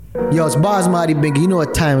Yo, it's Basmati Bingy. You know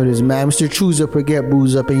what time it is, man. Mr. Choose Up or Get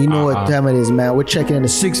Booze Up, and you know what time it is, man. We're checking in the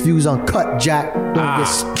 6 Views Uncut, Jack. Don't get...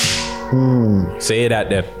 Say that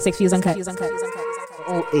then. 6 Views Uncut. 08.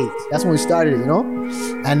 That's when we started it, you know?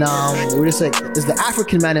 And we're just like, it's the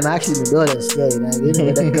African man that actually in the building still, you know? They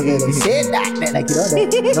said that, like,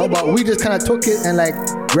 you know? But we just kind of took it and like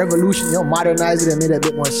modernized it and made it a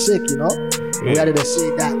bit more sick, you know? We added a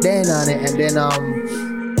say that then on it, and then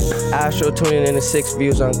Astro tuning in to 6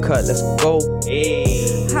 Views Uncut. Let's go.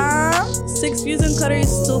 Hey. Huh? 6 Views Uncut, are you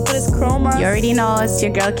stupid? It's Chroma. You already know it's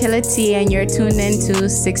your girl Killer T, and you're tuned into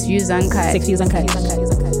 6 Views Uncut. 6 Views Uncut.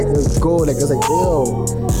 let's go. Like, it's like, yo,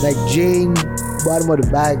 like Jane, bottom of the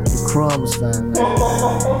bag, the crumbs, fam. Like,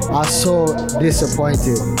 I was so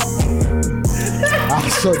disappointed. I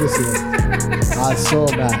was so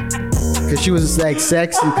mad. Because she was like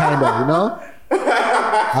sexy, kind of, you know?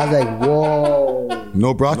 I was like, whoa.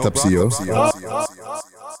 No brought up, CEO.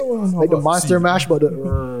 Like the Monster Mash, but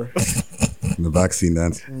the vaccine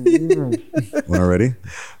dance. When ready?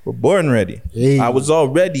 We're born ready. Hey. I was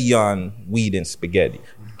already on weed and spaghetti.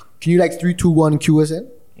 Can you like 3, 2, 1 cue us in?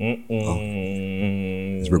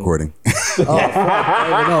 It's recording.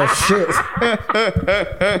 Oh, shit.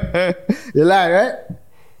 You're lying, right?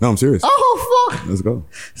 No, I'm serious. Oh, fuck. Let's go.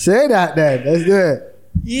 Say that then. Let's do it.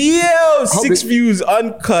 Yo, 6 Views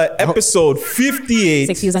Uncut, episode 58.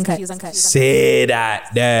 6 Views Uncut. Say that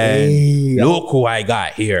then. Hey, Look who I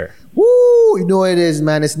got here. Woo, you know what it is,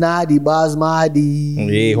 man. It's Nadi, Basmati.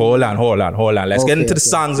 Hey, hold on. Let's get into the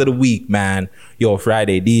songs of the week, man. Yo,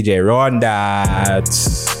 Friday, DJ, run that.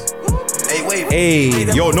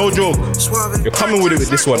 Hey, yo, no joke. You're coming with it with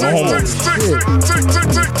this one, no homo.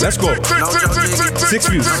 Let's go. 6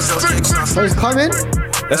 Views. So it's coming?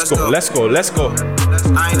 Let's go.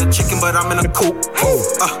 I ain't a chicken, but I'm in a coop.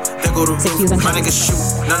 There go the roof. My niggas shoot,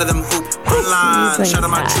 none of them hoop. Online, shout out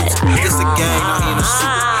my troops. It's a gang, now he in a suit.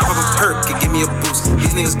 Pop a perk and give me a boost.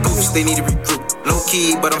 These niggas goofs, they need to recruit. Low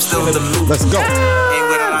key, but I'm still in the loop. Let's go. Ain't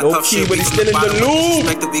with all that Low tough key, shit, but we he's still in the bottom. loop.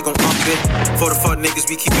 Expect that we gon' pump it. For the fuck niggas,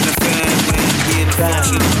 we keeping the fan. We in the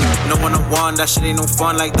function. No one-on-one, that shit ain't no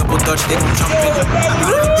fun. Like double dutch, they gon' jump in.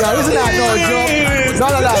 Yo, this is not no joke.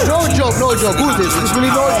 No joke. Who's this? This really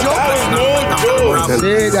no joke?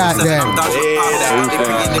 Say that then.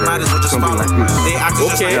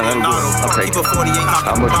 Okay.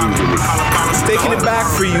 How much taking it back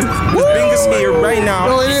for you. The Bingus here right now.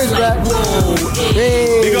 No, it is, man.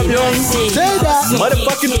 Hey. Big up, young. Say that.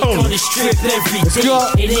 Motherfucking Tony. Let's go.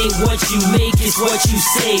 It ain't what you make, it's what you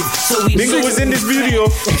save. So we Bingo was in this video.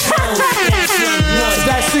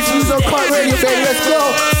 That's 6 Views Uncut Radio, baby. Let's go.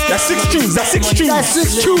 That's 6 tunes. That's 6 tunes. Let's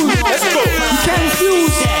go. You can't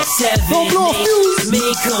fuse. Don't blow a fuse.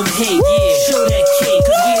 Make them hate, yeah. Show that cake,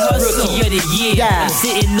 cause we hustle. Rookie of the year. Yeah. I'm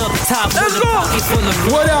sitting up top with a pocket full of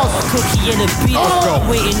What else? a cookie and a beer. I'm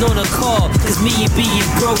waiting on a call, cause me and being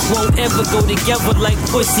broke won't ever go together like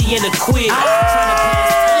pussy and a queer.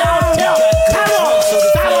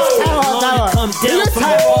 Come down from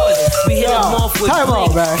the bars. We hit them off with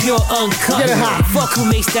blank, pure uncut. Get it hot. Fuck who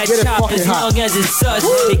makes that Get it chop fucking as hot. long as it's us.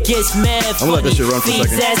 It gets mad I'm gonna let funny. this shit run for a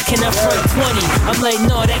Fiends second. ask, can I front 20? I'm like,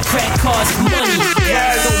 no, that crack costs money.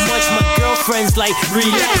 So much my girlfriend's like,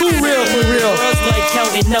 relax. Too real, for real. Girls like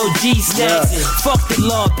counting OG stacks. Fuck the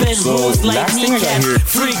law, bend rules like last thing I got here.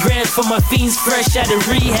 kneecaps. 3 grand for my fiends fresh out of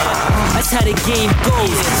rehab. That's how the game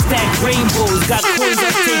goes. Stack rainbows, got coins, I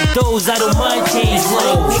take those. I don't mind change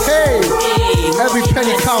lanes. Hey. Every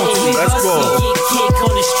penny counts. Let's go. Get kick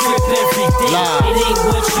on the strip every day. Nah. It ain't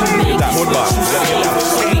what you make. That hold back.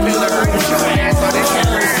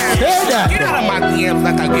 Say that. Get out of my DMs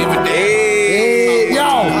like I give a damn. Hey, yo.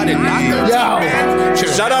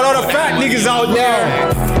 Shout out all the fat niggas out there.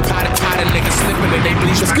 Tired of niggas slipping and they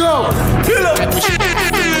bleach. Let's go.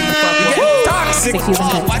 Toxic.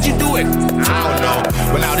 Why'd you do it? I don't know.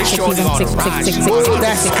 But now this shorty on the ride. She Ooh,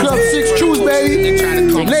 that's Club 6 Choose, baby.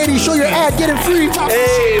 Ladies, show your ad, get it free.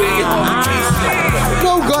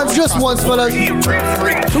 No guns, just once, fellas. The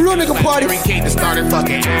real nigga party.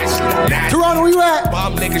 Toronto, where you at?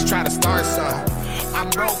 Bomb niggas trying to start some. I'm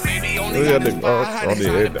broke, baby. Only Look at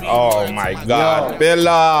the oh my God,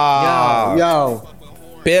 Bella.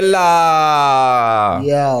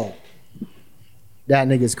 Yo. That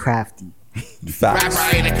nigga's crafty. Facts.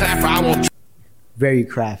 Very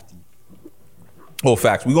crafty. Oh,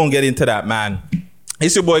 facts. We're gonna get into that, man.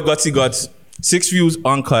 It's your boy Gutsy Guts. 6 Views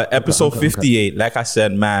Uncut, episode 58. Like I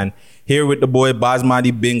said, man, here with the boy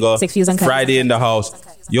Basmati Bingo. 6 Views Uncut. Friday in the house.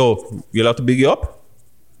 Yo, you love to big you up?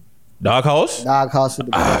 Doghouse? Doghouse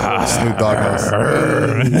with the Snoop Doghouse.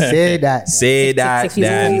 Say that. Say that, 6 Views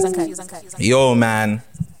Dan. Uncut. Yo, man.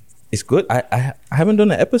 It's good. I haven't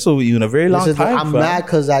done an episode with you in a very long time. I'm fam. mad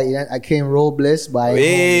because I came robless, but I ain't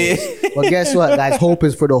Hey. homeless. But guess what, guys? Hope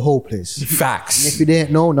is for the hopeless. And Facts. if you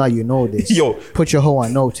didn't know, now you know this. Yo. Put your hoe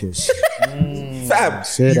on notice. Fam.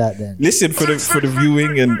 Say that then. Listen for the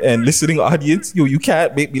viewing and listening audience. Yo, you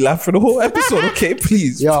can't make me laugh for the whole episode, okay?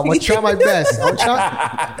 Please. Yo, I'm gonna try my best.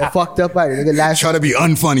 I fucked up at it. Nigga, last Try to be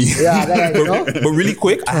unfunny. yeah, I gotta, you know? But really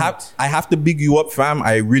quick, I have to big you up, fam.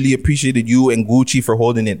 I really appreciated you and Gucci for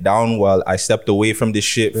holding it down while I stepped away from this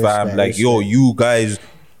shit, fam. Respect, Like, yo, you guys,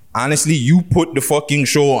 honestly, you put the fucking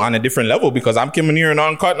show on a different level because I'm coming here and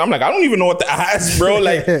uncut and I'm like, I don't even know what to ask, bro.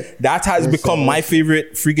 Like, that has become my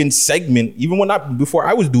favorite freaking segment, even before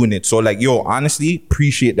I was doing it. So, like, yo, honestly,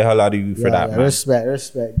 appreciate the hell out of you for that, man.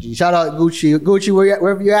 Respect. G. Shout out Gucci. Gucci,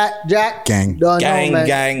 wherever you at, Jack? Gang. Don't know, Gang, man.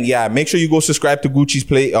 gang, yeah. Make sure you go subscribe to Gucci's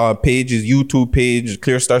page, his YouTube page,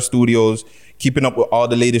 Clear Star Studios, keeping up with all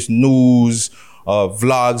the latest news,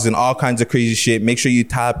 vlogs, and all kinds of crazy shit. Make sure you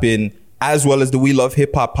tap in, as well as the We Love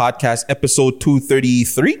Hip Hop podcast, episode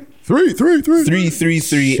 233.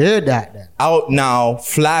 333. Share that then. Out now.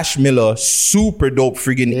 Flash Miller, super dope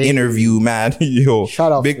friggin' interview, man. Yo,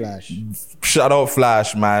 Shout out Flash. Shout out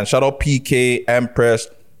Flash, man. Shout out PK, Empress.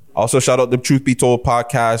 Also, shout out the Truth Be Told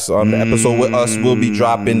podcast. The episode with us will be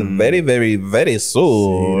dropping very, very, very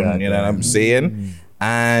soon. You know what I'm saying?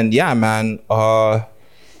 And yeah, man.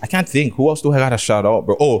 I can't think. Who else do I got to shout out,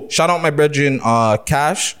 bro? Oh, shout out my brethren,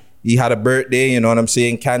 Cash. He had a birthday, you know what I'm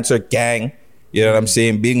saying? Cancer Gang. You know what I'm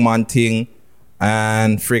saying? Big Man Ting.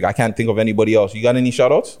 And frig, I can't think of anybody else. You got any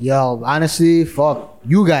shout outs? Yo, honestly, fuck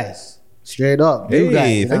you guys. Straight up. Hey, you guys.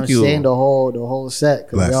 You know thank what I'm you. saying? The whole set.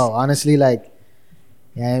 'Cause, Bless. yo, honestly, like,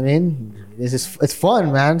 you know what I mean? It's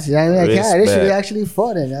fun, man. You know what I mean? Like, yeah, this should be Respect. actually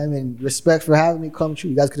fun. And I mean, respect for having me come true.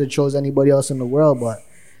 You guys could have chose anybody else in the world, but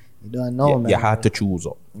you don't know, man. You had to choose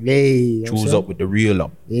up. Hey, you know what I'm Choose saying? up with the real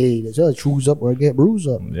up. Hey, that's all. Choose up or get bruised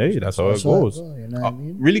up. Hey, that's how That's it how it goes. goes, you know what I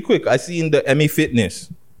mean? Really quick, I seen the MA Fitness.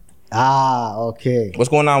 Ah, okay. What's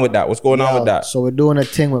going on with that? What's going on Yo, with that? So we're doing a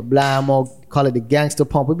thing with Blamo, call it the Gangster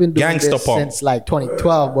Pump. We've been doing Gangsta this Pump. since like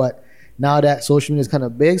 2012, but now that social media is kind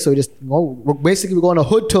of big, so we just we're going to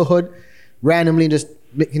hood to hood, randomly just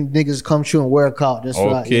making niggas come through and work out. Just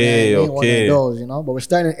Okay, you know what I mean? okay. One of those, you know. But we're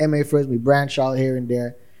starting at MA first. We branch out here and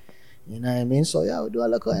there. You know what I mean? So yeah, we do a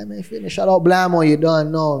look at MA Fitness. Shout out Blamo, you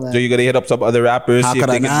don't know, man. So you gotta hit up some other rappers. How see if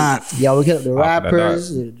could they I can not? Yeah, we get up the How could I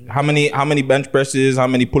rappers. How many bench presses? How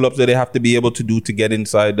many pull ups do they have to be able to do to get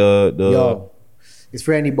inside the? Yo, it's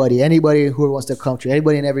for anybody who wants to come through,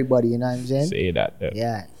 anybody and everybody. You know what I'm saying? Say that. There.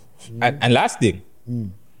 Yeah. And last thing,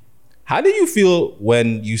 how did you feel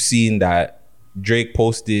when you seen that Drake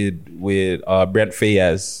posted with Brent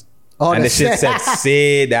Fayez? Oh, And the the shit said,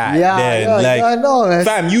 say that. Yeah, then. yeah, like, I know, man.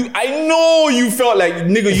 fam, I know you felt like,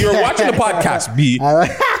 nigga, you're watching the podcast, B.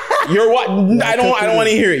 I don't want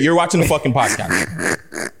to hear it. You're watching the fucking podcast.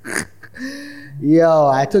 Yo,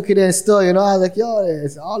 I took it in still, you know. I was like, yo,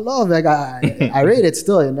 it's all love. Like, I rate it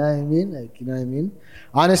still, you know what I mean? Like, you know what I mean?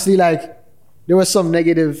 Honestly, like, there was some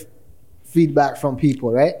negative feedback from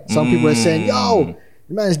people, right? Some people are saying, yo,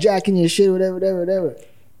 the man's jacking your shit, whatever.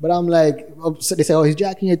 But I'm like, so they say, oh, he's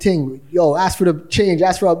jacking your thing. Yo, ask for the change,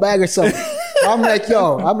 ask for a bag or something. I'm like,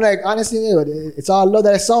 honestly, yo, it's all love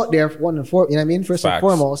that it's out there, you know what I mean? First and Facts.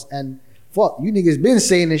 foremost. And fuck, you niggas been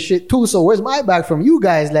saying this shit too, so where's my bag from you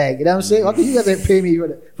guys? Like, you know what I'm saying? How come you guys ain't pay me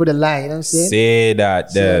for the line, you know what I'm saying? Say that,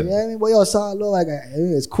 So, then. yeah, I mean, but yo, it's all love. Like,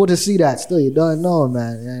 it's cool to see that still. You don't know,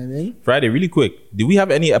 man. You know what I mean? Friday, really quick. Do we have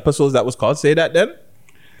any episodes that was called Say That Then?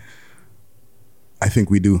 I think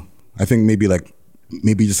we do. I think maybe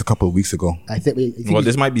just a couple of weeks ago. I think Well,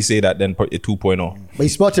 this might be Say That Then 2.0. but you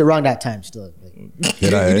spelled it wrong that time still. Like,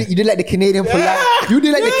 Did I? you did like the Canadian polite. You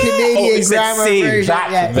did like the Canadian he said grammar say version.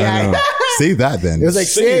 that Yeah. Say that then. It was like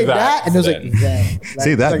say that, and it was like, then. that.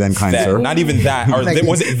 Say that then, kind That, sir. not even that. Or Like-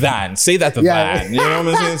 was it than? Say that to Yeah. than. You know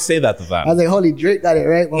what I'm saying? Say that to I was than. like, holy Drake got it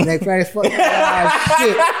right. Well, like, Friday, fuck, shit.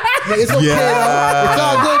 Like, it's okay Yeah. though. It's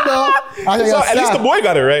all good though. I was So like, at least the boy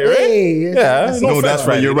got it right, right? Hey, yeah. that's- No, No, offense, that's right.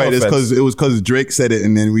 Friday, You're no right. offense. It was because Drake said it,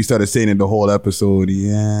 and then we started saying it the whole episode.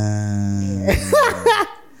 Yeah.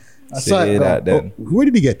 I saw Say it, bro. that then. Where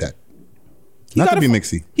did he get that? Not got to it be from-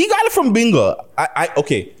 mixy. He got it from Bingo.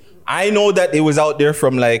 Okay. I know that it was out there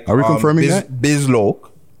from like Are we confirming that? Bizloke.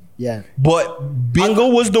 Yeah. But Bingo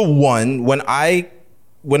was the one when I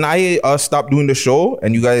stopped doing the show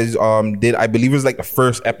and you guys did, I believe it was like the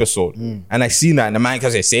first episode, and I seen that and the man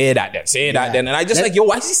cause they say that then, and I just like, yo,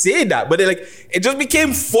 why is he saying that? But it just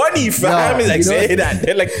became funny, fam. Yeah, It's like you know- say that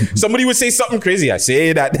then, like somebody would say something crazy, I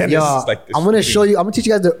say that then. It's Yo, just like, I'm gonna show you. I'm gonna teach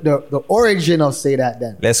you guys the origin of say that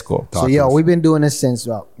then. Let's go. So yo, we've been doing this since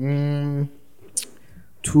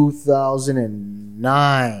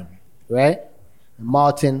 2009, right? And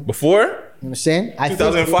Martin. Before? You know what I'm saying?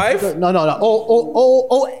 2005? No.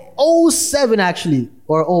 07 actually,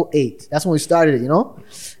 or 08. That's when we started it, you know?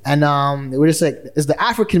 And we're just like, it's the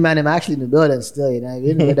African man, I'm actually in the building still, you know what I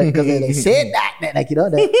mean? Because they said that, like, you know,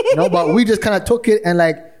 but we just kind of took it and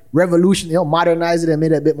like modernized it and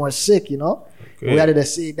made it a bit more sick, you know? Okay. We had to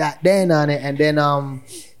say that then on it, and then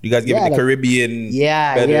you guys give it the Caribbean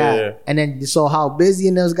better. Yeah. And then so how busy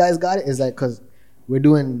and those guys got it is like because we're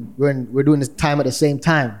doing this time at the same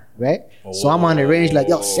time, right? Oh. So I'm on the range like,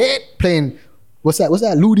 yo, say it, playing what's that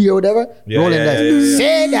Ludi or whatever? Rolling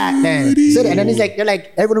say that then. Say that. And then it's like they're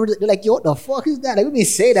like yo, what the fuck is that? Like we mean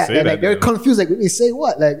say that. Say like they're confused, like we mean say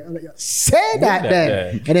what? Like, I'm like, say that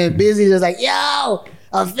then. And then Busy just like, yo,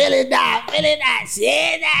 I'm feeling that,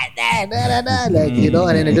 say that, like, you know,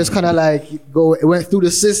 and then it just kind of like it went through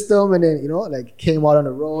the system and then, you know, like came out on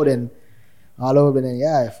the road and all over, and then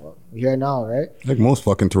we're here now, right? Like most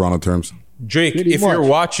fucking Toronto terms. Drake, if you're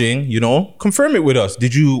watching, you know, confirm it with us.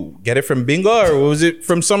 Did you get it from Bingo or was it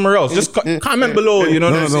from somewhere else? Just comment below, you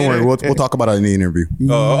know what I'm saying? Don't worry, we'll talk about it in the interview.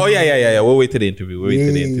 Yeah. We'll wait to the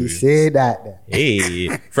interview. Say that. Hey,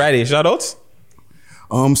 Friday, shout outs?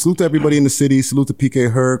 Salute to everybody in the city. Salute to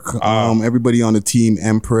PK Herc. Everybody on the team,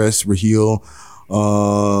 Empress, Raheel.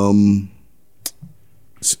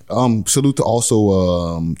 Salute to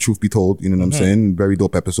also Truth Be Told. You know what I'm saying? Very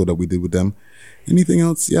dope episode that we did with them. Anything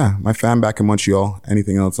else? Yeah, my fam back in Montreal.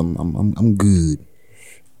 Anything else? I'm good.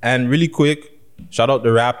 And really quick, shout out the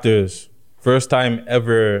Raptors. First time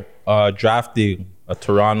ever drafting a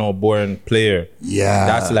Toronto-born player. Yeah,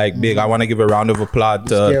 that's like big. I want to give a round of applause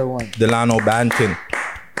to Delano Banton.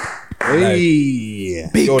 Hey,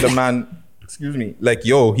 like, yo, the man. Excuse me. Like,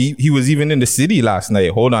 yo, he was even in the city last night.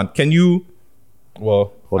 Hold on. Can you?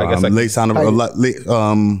 Well, hold on. Late sound of late.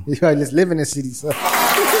 You just live in the city, so.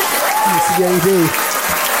 See every day.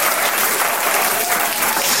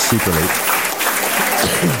 Super late.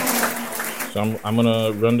 So I'm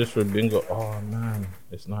gonna run this for Bingo. Oh man,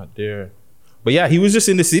 it's not there. But yeah, he was just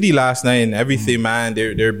in the city last night and everything, man.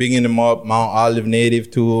 They're bigging him up, Mount Olive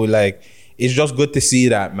native too. Like, it's just good to see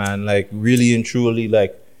that, man. Like, really and truly,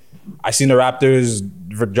 like, I seen the Raptors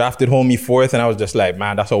drafted homie fourth, and I was just like,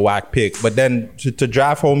 man, that's a whack pick. But then to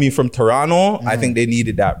draft homie from Toronto, I think they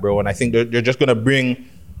needed that, bro. And I think they're just gonna bring.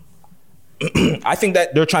 I think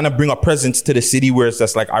that they're trying to bring a presence to the city where it's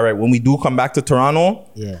just like, all right, when we do come back to Toronto,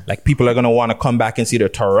 like people are gonna want to come back and see their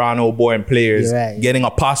Toronto-born players getting a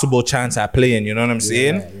possible chance at playing. You know what I'm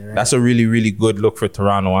saying? Right. That's a really, really good look for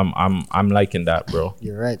Toronto. I'm liking that, bro.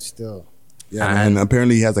 You're right, still. Yeah, and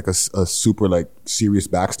apparently he has like a super like serious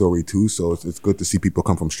backstory too, so it's good to see people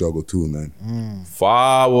come from struggle too, man.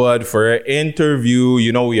 Forward for an interview,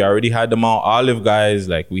 you know, we already had the Mount Olive guys.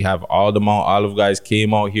 Like, we have all the Mount Olive guys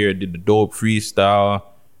came out here, did the dope freestyle.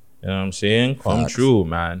 You know what I'm saying? Come true,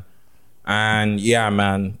 man. And yeah,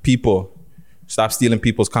 man, people, stop stealing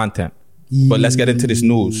people's content. But let's get into this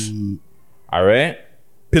news. All right?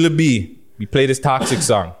 Pillar B, we play this Toxic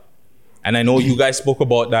song. And I know you guys spoke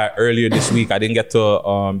about that earlier this week. I didn't get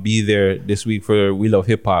to be there this week for We Love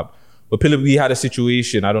Hip Hop. But Pillar B had a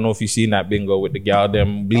situation. I don't know if you've seen that, Bingo, with the gal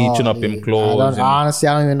them bleaching up him clothes. Honestly,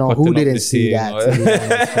 I don't even know who didn't see that.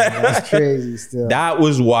 That's crazy still. That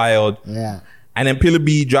was wild. Yeah. And then Pillar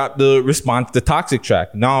B dropped the response to the Toxic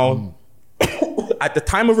track. Now, at the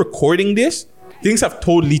time of recording this, things have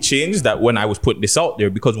totally changed that when I was putting this out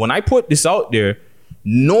there. Because when I put this out there,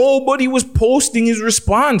 nobody was posting his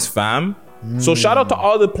response, fam. So shout out to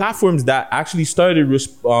all the platforms that actually started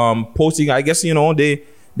posting. I guess, you know, they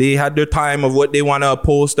had their time of what they want to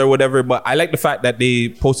post or whatever. But I like the fact that they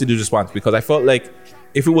posted his response, because I felt like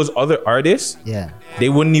if it was other artists, they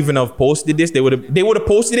wouldn't even have posted this. They would have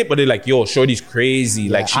posted it, but they're like, yo, shorty's crazy.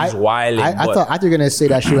 Like, she's wilding. I thought you were gonna say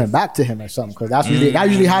that she went back to him or something, because that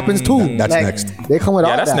usually happens too. That's like, next. They come with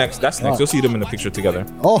all that. That's next. You'll see them in the picture together.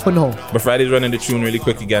 Oh no. But Friday's running the tune really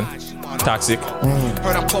quick again. Toxic.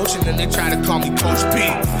 Heard I'm coaching and they try to call me Coach P.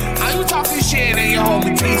 How you talking shit and your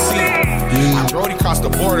homie TC? I rode across the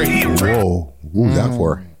border. Whoa, who's that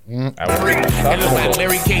for? It looks like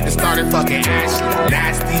Larry Kate that started fucking Ashley.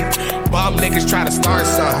 Nasty. Bum niggas try to start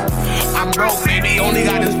something. I'm broke, baby. Only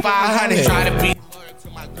got this 500. Try to be.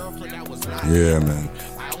 Yeah, man.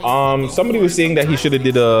 Somebody was saying that he should have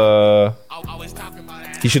did a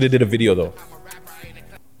video though.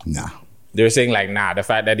 Nah. They're saying like, nah, the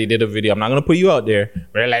fact that he did a video, I'm not gonna put you out there.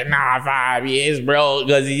 But they're like, nah, 5 years, bro,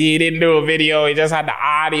 because he didn't do a video, he just had the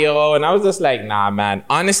audio. And I was just like, nah, man.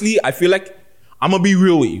 Honestly, I feel like I'm gonna be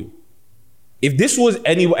real with you. If this was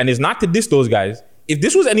anyone, and it's not to diss those guys, if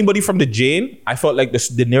this was anybody from the Jane, I felt like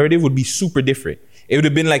the narrative would be super different. it would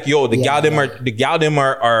have been like, yo, the gal them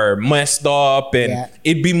are messed up, and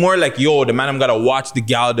it'd be more like, yo, the man I'm gotta watch the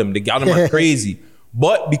gal them are crazy.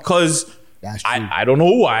 But because I don't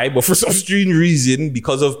know why, but for some strange reason,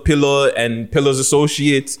 because of Pillar and Pillar's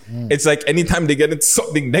associates, it's like anytime they get into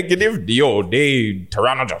something negative,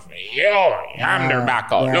 Toronto just, I'm their back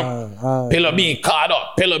out. Look, Pillar being caught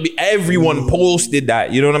up. Everyone posted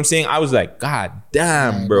that. You know what I'm saying? I was like, God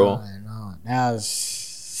damn, bro. I know. That was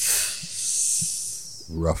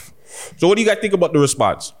rough. So what do you guys think about the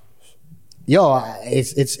response? Yo,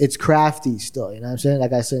 it's crafty still. You know what I'm saying?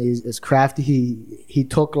 Like I said, it's crafty. He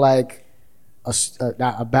took like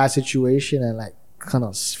a bad situation and like kind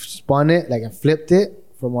of spun it, like, and flipped it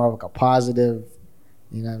for more of like a positive.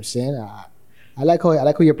 You know what I'm saying? I like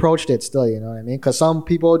how he approached it still. You know what I mean? Because some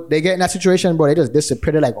people, they get in that situation, bro, they just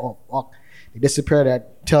disappear. They're like, oh fuck, they disappear.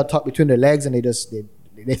 That tail tucked between their legs, and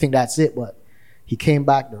they think that's it. But he came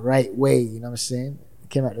back the right way. You know what I'm saying? He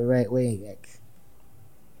came back the right way. Like,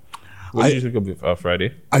 what did you think of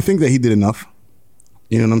Friday? I think that he did enough.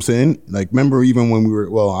 You know what I'm saying? Like, remember even when we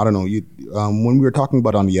were, well, I don't know, when we were talking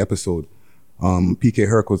about on the episode, PK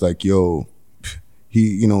Herc was like, yo,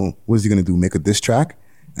 what is he gonna do? Make a diss track?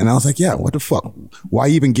 And I was like, yeah, what the fuck? Why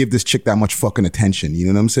even give this chick that much fucking attention? You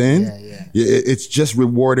know what I'm saying? Yeah. It's just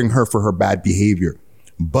rewarding her for her bad behavior.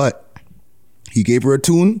 But he gave her a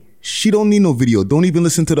tune. She don't need no video. Don't even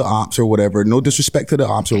listen to the ops or whatever. No disrespect to the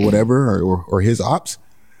ops or whatever, or his ops.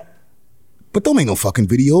 But don't make no fucking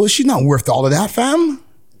video. She's not worth all of that, fam.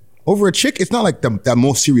 Over a chick, it's not like that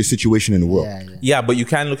most serious situation in the world. Yeah, but you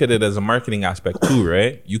can look at it as a marketing aspect too,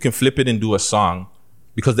 right? You can flip it and do a song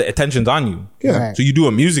because the attention's on you. Yeah. Right. So you do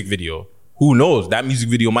a music video. Who knows? That music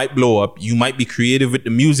video might blow up. You might be creative with the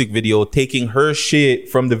music video, taking her shit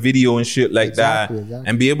from the video and shit like that,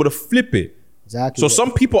 and be able to flip it. Exactly. So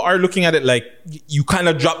some people are looking at it like you kind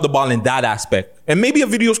of dropped the ball in that aspect. And maybe a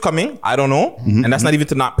video's coming. I don't know. And that's not even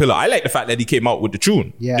to knock Pillar. I like the fact that he came out with the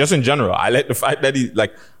tune. Yeah. Just in general. I like the fact that he,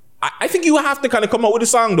 like, I think you have to kind of come out with a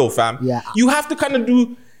song though, fam. Yeah. You have to kind of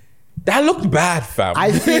do, that looked bad, fam.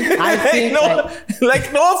 I think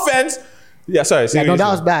no offense. Yeah, sorry. Yeah, no, that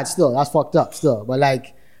was bad still. That's fucked up still. But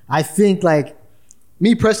like, I think like,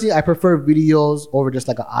 me personally, I prefer videos over just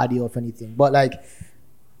like an audio, if anything. But like,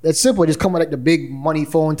 it's simple. Just come with like the big money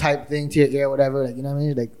phone type thing to your ear, whatever. Like, you know what I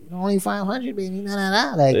mean? Like, only 500, baby.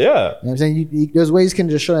 Like, yeah. You know what I'm saying? There's ways you can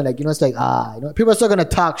just show it. Like, it's like, people are still gonna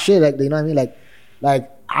talk shit. Like, you know what I mean?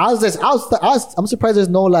 Like, I'm surprised there's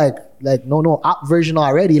no no app version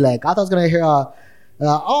already. Like, I thought I was gonna hear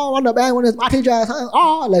on the band when it's Marty Jazz,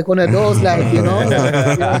 like one of those, like, you know what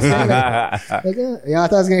I'm saying? I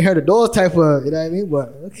thought I was gonna hear those type of, you know what I mean? But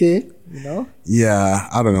okay, you know? Yeah,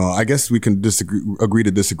 I don't know. I guess we can agree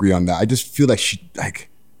to disagree on that. I just feel like she, like,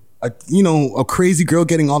 a crazy girl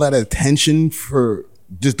getting all that attention for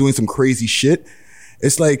just doing some crazy shit.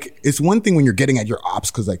 It's like, it's one thing when you're getting at your ops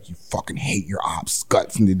because like you fucking hate your ops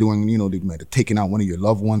guts and they're doing, they might have taken out one of your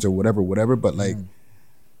loved ones or whatever. But like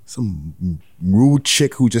some rude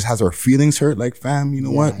chick who just has her feelings hurt, like, fam, you know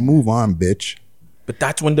what? Move on, bitch. But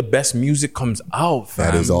that's when the best music comes out, fam.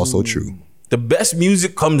 That is also true. The best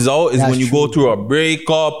music comes out is when you go through a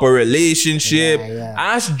breakup, a relationship.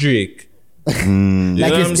 Ask Drake.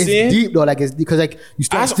 Like, it's deep though, like, it's because like you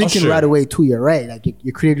start thinking right away too. You're right, like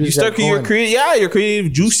your creative. You start your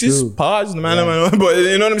creative juices. Pause, the man. But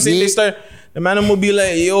you know what I'm saying? The man will be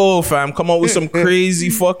like, yo, fam, come out with some crazy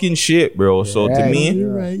fucking shit, bro. So to me,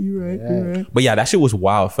 you're right. But yeah, that shit was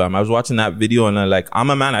wild, fam. I was watching that video and I'm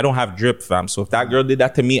a man. I don't have drip, fam. So if that girl did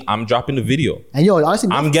that to me, I'm dropping the video. And yo, honestly,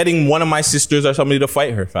 I'm getting one of my sisters or somebody to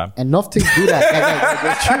fight her, fam. Enough to do that.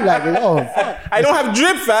 Like, it's true. Like, fuck. I don't have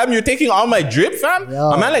drip, fam. You're taking all my drip, fam.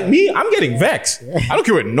 A man like me, I'm getting vexed. I don't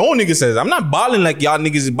care what no nigga says. I'm not balling like y'all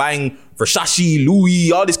niggas is buying Versace,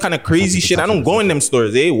 Louis, all this kind of crazy shit. I don't go in them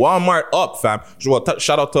stores, Walmart up, fam. So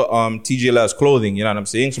shout out to TJ Laz Clothing, you know what I'm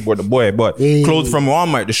saying? Support the boy, but clothes from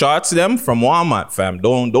Walmart. The shots to them from Walmart, fam.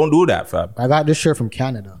 Don't do that, fam. I got this shirt from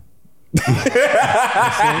Canada.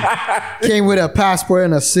 Came with a passport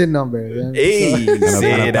and a SIN number. Man. Hey, and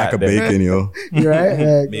a pack of bacon, yo. You right?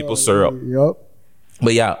 Like, maple syrup. Yup.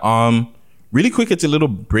 But yeah, really quick, it's a little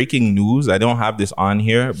breaking news. I don't have this on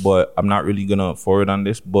here, but I'm not really gonna forward on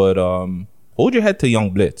this. But hold your head to Young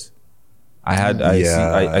Blitz.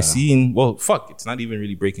 I seen. Well, fuck, it's not even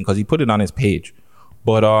really breaking because he put it on his page.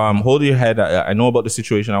 But hold your head. I know about the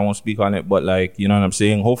situation. I won't speak on it. But like, you know what I'm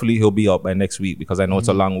saying? Hopefully he'll be out by next week because I know it's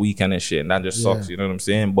a long weekend and shit. And that just sucks. You know what I'm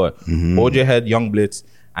saying? But hold your head, Young Blitz.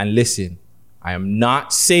 And listen, I am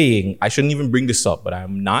not saying, I shouldn't even bring this up, but I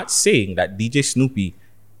am not saying that DJ Snoopy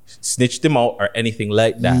snitched him out or anything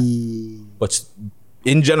like that. But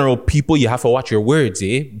in general, people, you have to watch your words,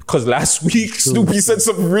 eh? Because last week, Snoopy said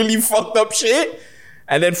some really fucked up shit.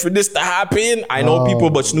 And then for this to happen, I know people,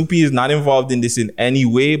 but Snoopy is not involved in this in any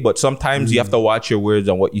way. But sometimes you have to watch your words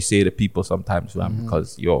and what you say to people sometimes, man.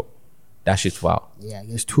 Because, yo, that shit's wild. Yeah,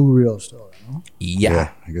 it's too real still, you know?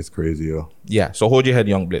 Yeah. I guess crazy, yo. Yeah, so hold your head,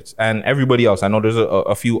 Young Blitz. And everybody else, I know there's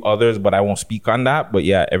a few others, but I won't speak on that. But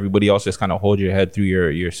yeah, everybody else just kind of hold your head through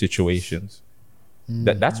your situations.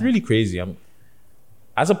 That's really crazy.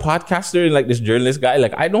 As a podcaster and like this journalist guy,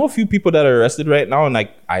 like I know a few people that are arrested right now, and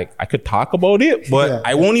like I could talk about it, but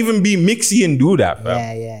I won't even be mixy and do that,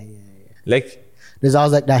 fam. Yeah. Like there's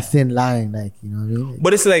always like that thin line, like, you know what I mean?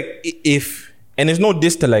 But it's like if, and there's no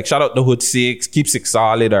diss to like shout out the Hood Six, Keep Six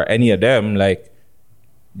Solid, or any of them, like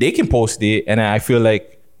they can post it, and I feel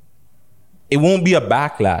like it won't be a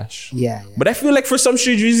backlash. Yeah. But I feel like for some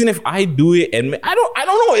strange reason, if I do it, and I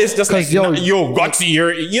don't know, it's just like, yo, Gutsy,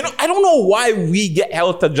 you know, I don't know why we get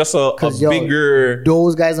held to just a bigger.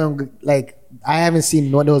 Those guys like, I haven't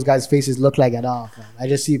seen what those guys' faces look like at all. Fam. I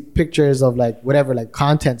just see pictures of like whatever, like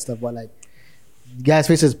content stuff, but like you guys'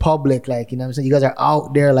 faces public, like, you know what I'm saying? You guys are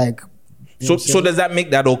out there, like. So does that make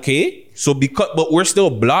that okay? So but we're still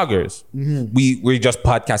bloggers. We're just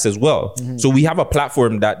podcasts as well. So we have a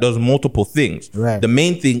platform that does multiple things. Right. The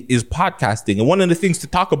main thing is podcasting. And one of the things to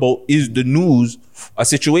talk about is the news, a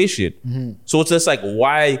situation. So it's just like,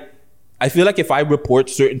 why? I feel like if I report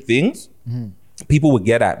certain things, people would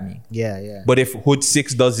get at me. Yeah. But if Hood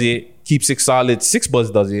 6 does it, Keep Six Solid, Six Buzz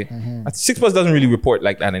does it. Six Buzz doesn't really report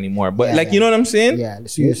like that anymore. But you know what I'm saying? Yeah.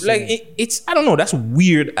 Like it's I don't know. That's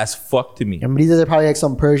weird as fuck to me. And these are probably like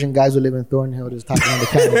some Persian guys who live in Thornhill just talking on the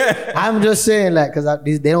camera. I'm just saying, like, because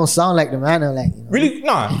they don't sound like the man. I'm like, you know? Really?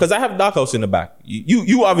 Nah, because I have Doghouse in the back.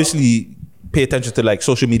 You obviously pay attention to like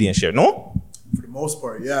social media and shit, no? For the most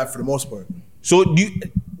part, yeah. For the most part. So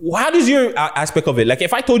how does your aspect of it? Like,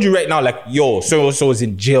 if I told you right now, like, yo, so is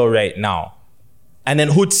in jail right now, and then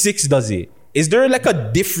Hood 6 does it, is there like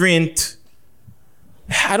a different,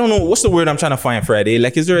 I don't know, what's the word I'm trying to find, Friday?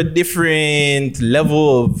 Like, is there a different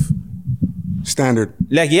level of standard?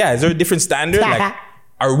 Like, yeah, is there a different standard? Like,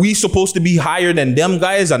 are we supposed to be higher than them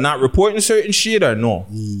guys and not reporting certain shit, or no?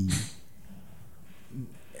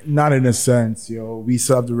 Not in a sense, yo. We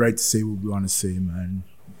still have the right to say what we want to say, man.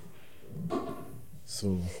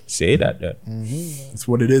 So say that. It's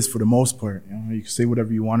what it is for the most part. You know, you can say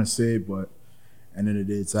whatever you want to say, but end of the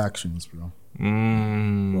day, it's actions, bro.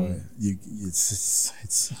 But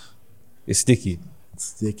it's sticky. It's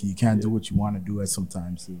sticky. You can't do what you want to do at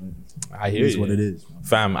sometimes. I hear it is you. what it is,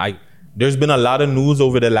 fam. There's been a lot of news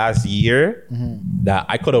over the last year that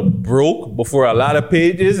I could have broke before a lot of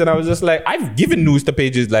pages, and I was just like, I've given news to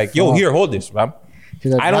pages like, yo, here, hold this, fam.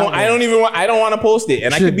 I don't want to post it,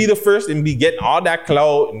 and I could be the first and be getting all that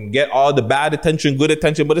clout and get all the bad attention, good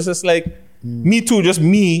attention, but it's just like me too, just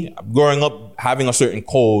me growing up having a certain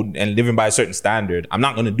code and living by a certain standard. I'm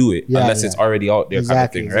not gonna do it unless it's already out there, kind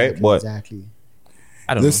of thing, right? But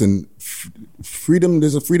I don't know. Freedom.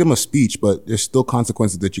 There's a freedom of speech, but there's still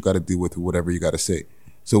consequences that you got to deal with whatever you got to say.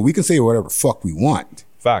 So we can say whatever the fuck we want.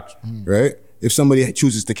 Facts, right? If somebody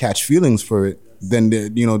chooses to catch feelings for it, then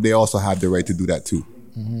they also have the right to do that too.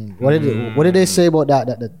 What did they say about that?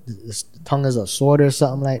 That the tongue is a sword or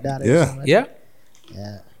something like that? Yeah,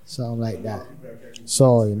 something like that.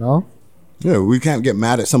 So yeah, we can't get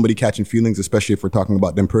mad at somebody catching feelings, especially if we're talking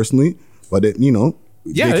about them personally. But they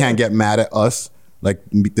can't get mad at us, like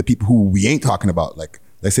the people who we ain't talking about. Like,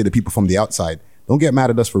 let's say the people from the outside. Don't get mad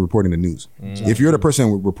at us for reporting the news. If you're the person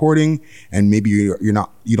we're reporting, and maybe you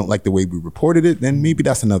don't like the way we reported it, then maybe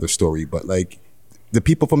that's another story. But like the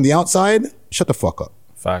people from the outside, shut the fuck up.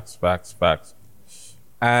 Facts.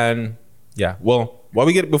 And yeah, well,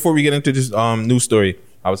 before we get into this news story,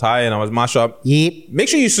 I was high and I was mash up. Yep. Make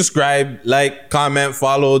sure you subscribe, like, comment,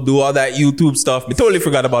 follow, do all that YouTube stuff. We totally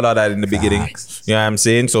forgot about all that in the beginning. You know what I'm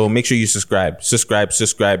saying? So make sure you subscribe,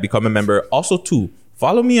 become a member. Also too,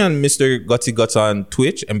 follow me on Mr. Gutsy Guts on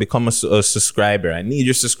Twitch and become a subscriber. I need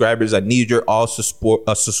your subscribers. I need your all support.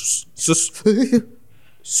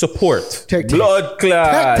 Support. Blood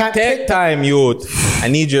clot. Take time, youth. I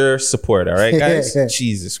need your support. All right, guys?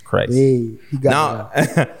 Jesus Christ. Now,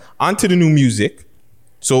 on to the new music.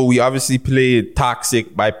 So we obviously played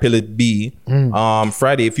Toxic by Pilot B.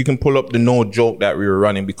 Friday, if you can pull up the No Joke that we were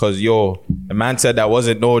running, because the man said that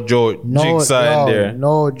wasn't no joke. Jigsaw in there.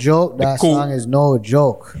 No joke. That song is no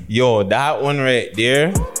joke. Yo, that one right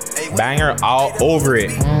there, banger all over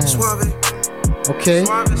it. Okay.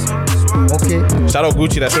 Shout out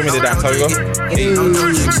Gucci that showed me the dance. How we go?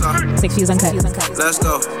 6 views uncut. Let's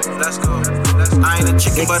go. I ain't a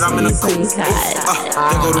chicken, but I'm in a coop. There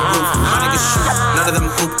go the roof. My niggas shoot. None of them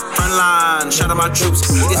hoop. Front line. Shout out my troops.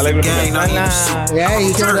 This I like the when gang. you Now say he front the suit. Yeah,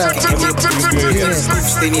 you can that.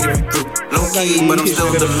 They need a recruit. Low key, but I'm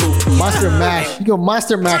still the loop. Monster Mash. You go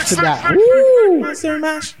Monster Mash to that. Monster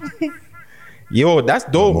Mash. Yo, that's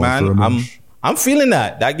dope, man. I'm feeling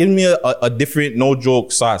that. That gives me a different no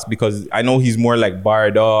joke sauce because I know he's more like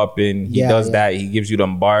barred up and he does that. He gives you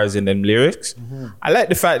them bars and them lyrics. I like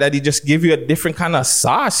the fact that he just give you a different kind of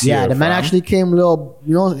sauce. Yeah, here, the man fam. actually came a little,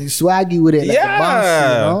 swaggy with it. Like the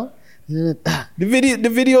bouncy, The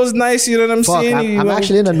video is nice, you know what I'm Fuck, saying? I'm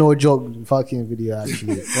actually in a no joke fucking video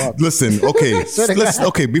actually. Fuck. Listen, okay,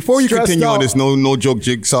 okay. Before you Stressed continue on out. this no joke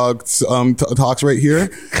jigsaw talks right here,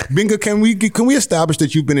 Binga, can we establish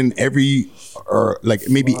that you've been in every or like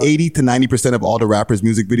maybe 80 to 90% of all the rappers'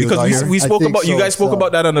 music videos out Because here? we spoke about you guys spoke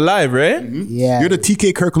about that on the live, right? Yeah. You're the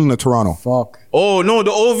TK Kirkland of Toronto. Fuck. Oh no,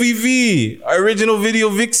 the OVV original video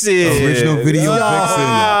vixen. Original video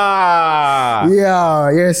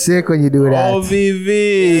Yeah, you're sick when you do that.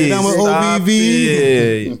 OVV. Down with Stop OVV.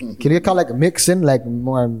 it. Can you call like mixing, like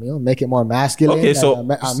more, make it more masculine? Okay, so a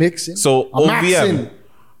mixing. So a maxing.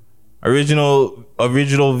 OVM.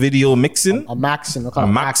 Original video mixing. A maxing. A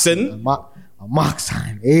maxing. A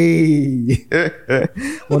maxine. Hey.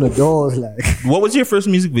 One of those, like. What was your first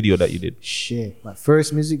music video that you did? Shit. My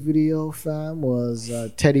first music video, fam, was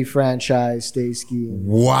Teddy Franchise, Stay Ski.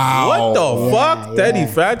 Wow. What the fuck? Teddy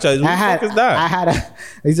Franchise. Who the fuck is that? I had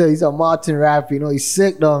he's a Martin rapper, he's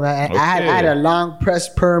sick though, man. I had a long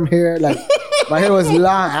pressed perm hair, like my hair was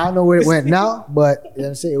long. I don't know where it went now, but you know what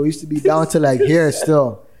I'm saying? It used to be down to like here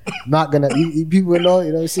still. I'm not gonna people know, you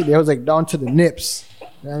know what I'm saying? It was like down to the nips.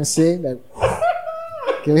 You know what I'm saying? Like,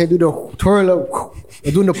 can we do the twirl up?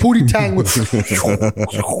 We're doing the pootie tang with you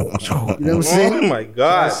know what I'm saying? Oh my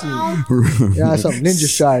god. Yeah, some ninja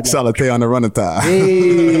shot. Salate on the run attack.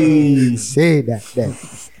 Hey, say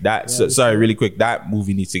that. Sorry, really quick. That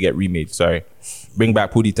movie needs to get remade. Sorry. Bring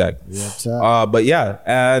back Pootie Tag. But yeah,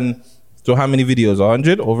 and so how many videos?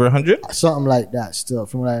 100? Over 100? Something like that still,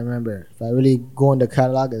 from what I remember. If I really go in the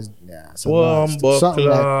catalog, something like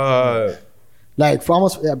that. Like for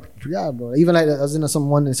almost bro. Even like I was in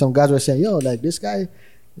some guys were saying, yo, like this guy,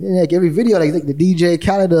 like every video, like the DJ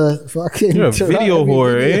Canada fucking. You're a video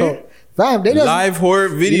whore, eh? Fam, they just live horror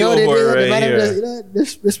video whore right here.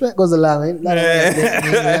 This respect goes a long way. You know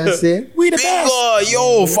what I'm saying? We the best.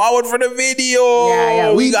 Yo, forward for the video.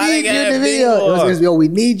 Yeah. We gotta need get you in the a video. Yo, we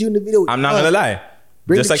need you in the video. I'm not gonna lie.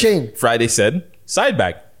 Bring Just the like chain. Friday said, side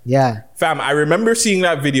bag. Yeah. Fam, I remember seeing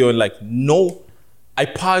that video and like, no, I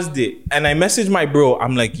paused it and I messaged my bro.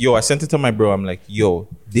 I'm like, yo, I sent it to my bro. I'm like, yo,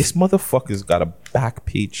 this motherfucker's got a back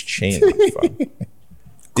page chain on, fam.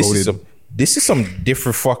 This is some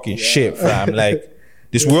different fucking shit, fam. Like,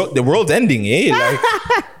 the world's ending, eh? Like,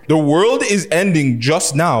 the world is ending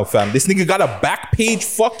just now, fam. This nigga got a back page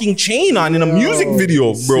fucking chain on in a music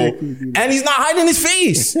video, bro. And he's not hiding his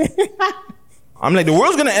face. I'm like, the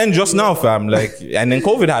world's gonna end just now, fam. Like, and then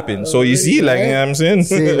COVID happened. So you see, like, you know what I'm saying?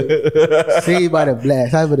 See by the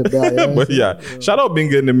blast, by the bell. You know but yeah, shout out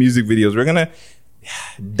Binga in the music videos.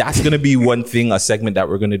 That's gonna be one thing, a segment that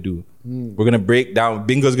we're gonna do. We're gonna break down.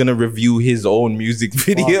 Binga's gonna review his own music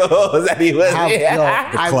videos that he was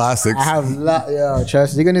the classics. I have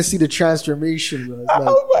trust. You're gonna see the transformation, bro. It's like,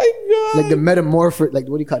 oh my god! Like the metamorphosis, like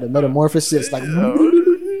what do you call it? The metamorphosis, like.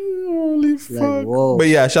 Holy fuck! Whoa. But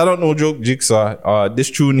yeah, shout out No Joke Jigsaw.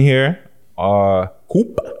 This tune here,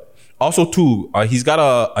 Coop. Also too, he's got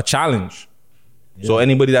a challenge. So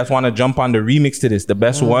anybody that's want to jump on the remix to this, the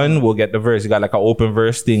best one will get the verse. You got like an open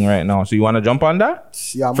verse thing right now. So you want to jump on that?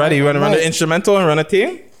 Yeah, Friday, you want to run the instrumental and run a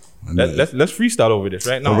thing? Let's freestyle over this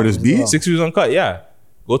right now. Over this beat? 6 Views Uncut, yeah.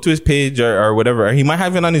 Go to his page or whatever. He might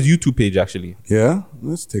have it on his YouTube page actually. Yeah?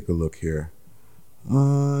 Let's take a look here.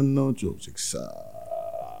 No Joke Jigsaw.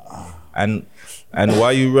 And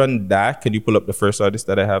while you run that, can you pull up the first artist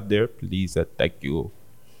that I have there? Please, thank you.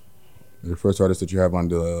 The first artist that you have on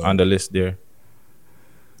the list there.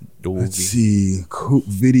 Let's see, Coop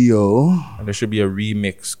video. And there should be a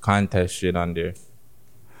remix contest shit on there.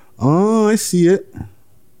 Oh, I see it.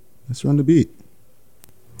 Let's run the beat.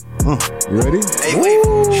 You ready?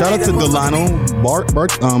 Shout out to Delano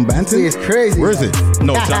Banton. It's crazy. Where is it?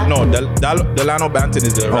 No, Delano Banton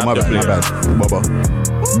is the rapper player. My bad. Bubba.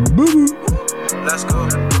 Boo-boo. Let's go.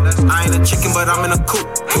 I ain't a chicken, but I'm in a coop.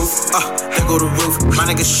 There go the roof. My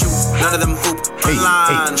niggas shoot. None of them hoop.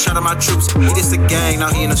 Line. Shout out my troops. He just a gang.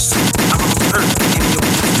 Now he in a suit. I'm a perk. Give me a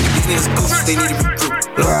boost. These niggas boost. They need a recruit.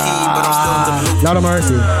 Low key, but I'm still in the loop. Lot of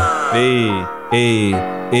mercy. Hey.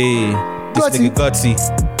 This nigga gutsy.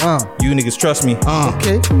 You niggas trust me.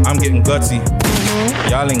 Okay. I'm getting gutsy.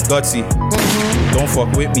 Y'all ain't gutsy. Don't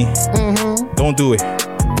fuck with me. Don't do it.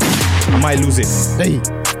 I might lose it. Hey.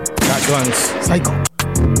 Got guns. Psycho.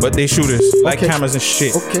 But they shooters. Like cameras and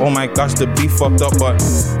shit. Okay. Oh my gosh, the beef fucked up, but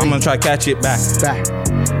I'm gonna try catch it back.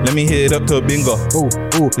 Let me hit it up to a bingo.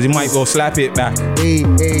 Cause he might go slap it back. Hey.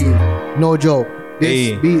 No joke.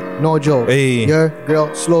 This beat, no joke. Hey. Your girl,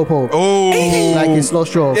 slowpoke. Oh. Like it's slow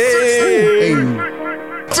stroke. Hey.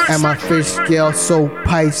 And my fish scale so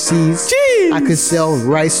Pisces. Jeez. I could sell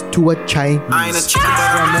rice to a Chinese. I ain't a chicken, but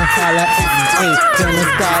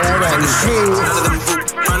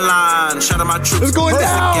shout out my troops. It's going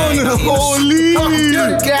down. Holy.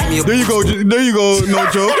 There you go. No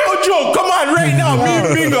joke. No joke. Come on, right now. Me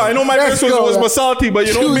and Bingo. I know my verse was salty, but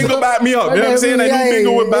you know Bingo back me up. You know what I'm saying? I knew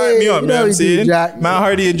Bingo would back me up. You know what I'm saying? Matt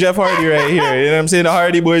Hardy and Jeff Hardy right here. You know what I'm saying? The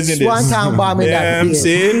Hardy boys in this. One time bombing that. You know what I'm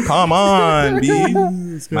saying? Come on, B.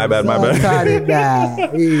 My bad.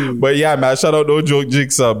 But yeah, man. Shout out No Joke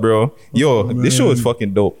Jigsaw, bro. Yo, this show is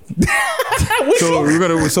fucking dope.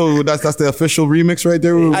 So that's the official remix right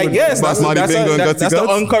there. I guess that's the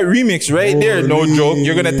uncut remix right there. No joke.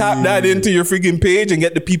 You're gonna tap that into your freaking page and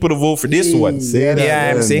get the people to vote for this one. Say that.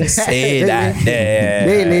 Yeah, I'm saying say that.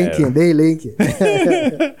 They linking.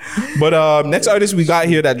 But next artist we got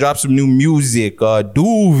here that dropped some new music,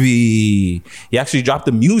 Doovie. He actually dropped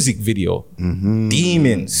a music video,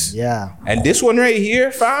 Demons. Yeah. And this one right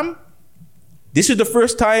here, fam. This is the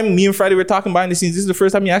first time me and Friday were talking behind the scenes. This is the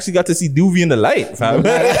first time you actually got to see Doovie in the light, fam.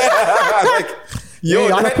 Yo,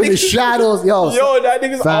 y'all put the shadows. Yo, that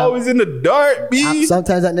nigga's always in the dark, B.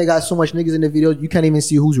 Sometimes that nigga got so much niggas in the video, you can't even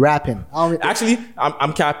see who's rapping. Actually,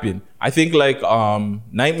 I'm capping. I think like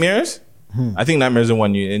Nightmares. I think Nightmares in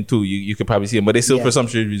 1 and 2 you could probably see him, but they still for some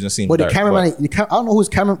strange reason seem But the dark, cameraman, I don't know who's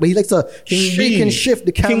camera, but he likes to shift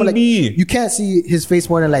the camera. Like you can't see his face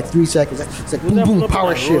more than like 3 seconds. It's like boom, boom,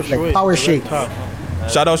 power shift, like power shake.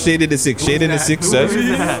 Shout out Shaded the Six. Shaded the Six says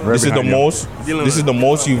this is the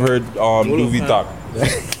most you've heard Doovie talk.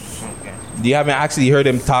 You haven't actually heard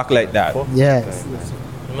him talk like that. Yeah.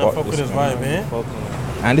 Fuck with his vibe, man.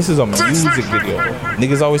 And this is a music video.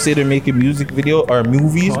 Niggas always say they're making music video or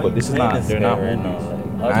movies, but this is not. They're not movies.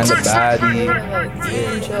 And the baddie.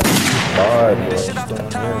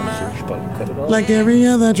 Like every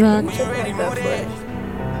other track.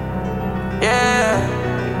 Yeah.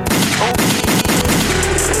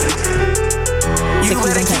 You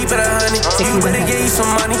better keep it 100. You better get you some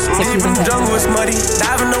money. From the jungle is muddy.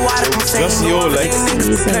 Dive in the water. Just yo, like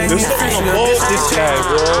there's something about this guy,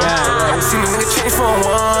 bro. See a nigga change for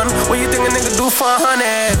one. What you think a nigga do for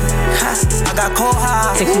 100? I got cold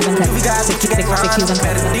high.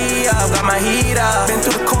 Got my heat up. Been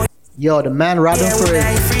through the cold. Yo, the man robbed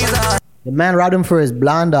him for his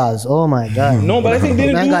blondas. Oh my god. No, but I think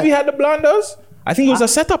didn't Doovie had the blondas? I think it was a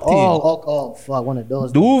setup thing. Oh, fuck, one of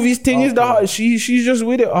those. Doovie's thing is the hard. She's just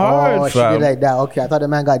with it hard, she did like that. Okay, I thought the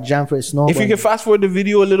man got jammed for his snowboard. If you can fast forward the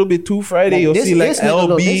video a little bit too, Friday, you'll see like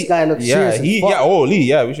LB. This guy looks serious. Holy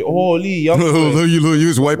young. He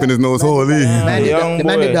was wiping his nose. Holy. The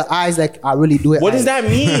man did the eyes like I really do it. What does that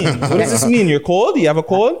mean? What does this mean? You're cold? You have a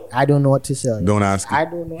cold? I don't know what to tell you. Don't ask. I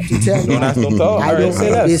don't know what to tell you. Don't ask, don't tell. I don't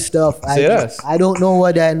know this stuff. I don't know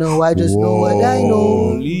what I know. I just know what I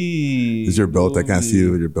know. It's your belt. I can't see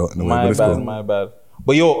you with your belt in the way. My bad.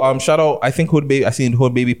 But yo, shout out. I think Hood Baby. I seen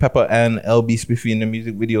Hood Baby Pepper and LB Spiffy in the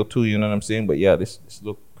music video too. You know what I'm saying? But yeah, this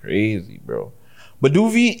look crazy, bro. But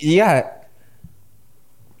Doovie, yeah,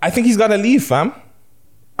 I think he's gotta leave, fam.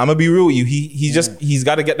 I'm gonna be real with you. He's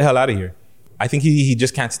got to get the hell out of here. I think he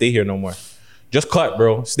just can't stay here no more. Just cut,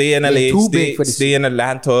 bro. Stay in LA. Stay in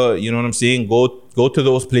Atlanta. You know what I'm saying? Go to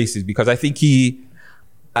those places because I think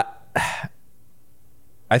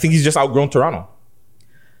I think he's just outgrown Toronto.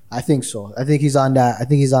 I think so. I think he's on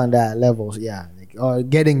that level. Yeah, or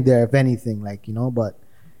getting there, if anything, but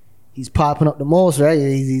he's popping up the most, right?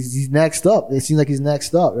 He's next up. It seems like he's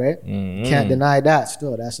next up, right? Mm-hmm. Can't deny that.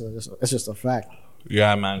 Still, that's just a fact.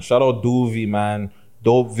 Yeah, man. Shout out Doovie, man.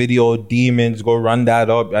 Dope video, Demons. Go run that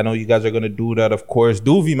up. I know you guys are gonna do that, of course.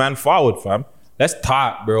 Doovie, man, forward, fam. Let's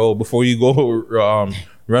talk, bro. Before you go,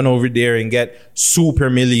 run over there and get super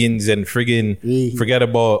millions and friggin' forget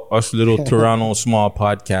about us little Toronto small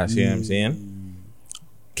podcast. You know what I'm saying?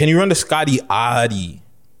 Can you run the Scotty Addy?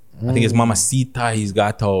 I think it's Mamacita he's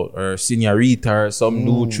got out, or Señorita, or some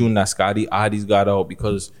new tune that Scotty Addy's got out,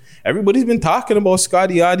 because everybody's been talking about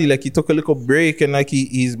Scotty Addy like he took a little break and like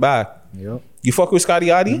he's back. Yep. You fuck with Scotty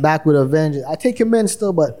Addy? Back with a vengeance. I take him in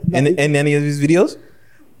still, but in any of his videos?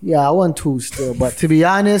 Yeah, I want to still, but to be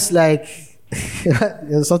honest,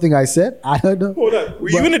 It's something I said. I don't know. Hold on. Were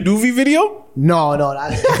you in a Doovie video? No.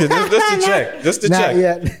 Just to Not check.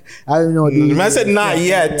 yet. I don't know. The man said not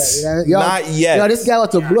yet. Yo, Not yet. Yo, this guy was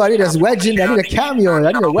to blow. I need a wedge in. I need a cameo.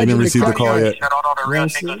 I need a I wedge in didn't the receive the cameo. call yet.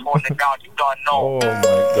 Oh my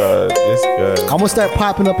god, this guy. I'm gonna start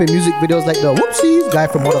popping up in music videos like the Whoopsies guy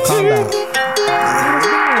from Mortal Kombat.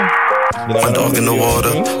 My dog in the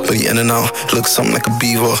water, but he in and out. Looks something like a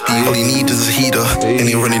beaver. All he need is a heater, and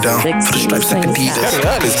he run it down. For the stripes like Adidas,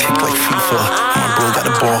 this tape like FIFA. My bro got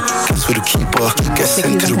the ball, guess who the keeper? Get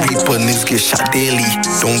sent to the reaper, niggas get shot daily.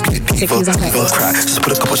 Don't be a diva, don't cry. Just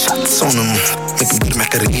put a couple shots on them. Make him get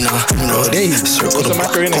Macarena. You know, circle the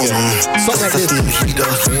block on them. That's the heater.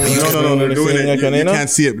 No, they're doing it. You can't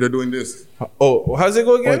see it, but they're doing this. Oh, how's it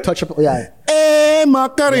go again? Oh, touch up. Yeah. Hey,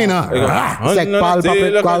 Macarena. It's like Paul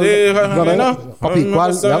Puppy,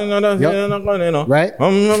 right?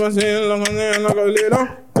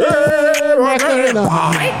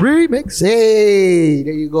 Remix. Hey,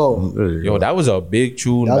 there you go. Yo, that was a big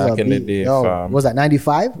tune back in the day. What was that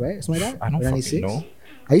 95, right? Something like that? I don't fucking know.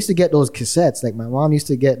 I used to get those cassettes. Like my mom used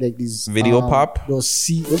to get like these Video pop. Those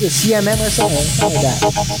was it CMM or something like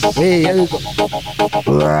that. Hey, here we go.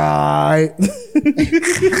 Right.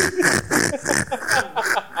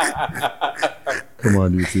 Come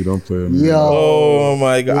on, YouTube, don't play them. Yo. Oh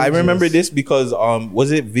my god. I remember this because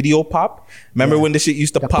was it Video Pop? Remember when the shit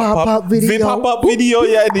used to pop up? Pop up video,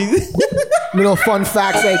 yeah. You know, fun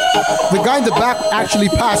facts like the guy in the back actually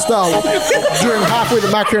passed out during halfway the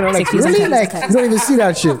Macarena. I'm like, really? Like, you don't even see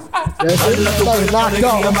that shit. Knocked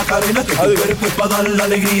out.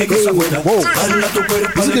 Whoa.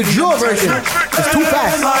 This is the drill version. It's too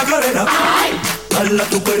fast. Yeah,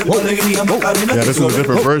 this is a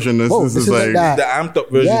different version. This is like the amped up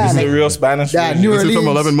version. This is the real Spanish version. This is from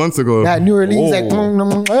 11 months ago. That New Orleans like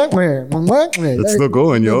it's still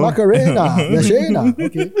going, yo. Macarena.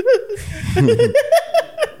 Okay.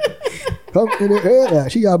 Come to the area.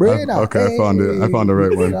 She got brain out. Okay, I found it. I found the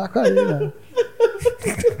right one.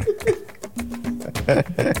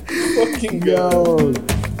 Fucking yo.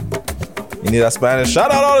 You need a Spanish.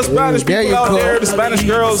 Shout out all the Spanish people out there, the Spanish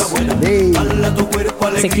girls. Hey.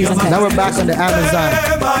 Now we're back on the Amazon.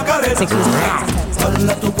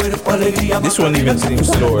 This one even seems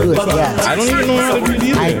slower. I don't even know how to do it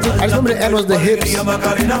either. I just remember the end was the hips.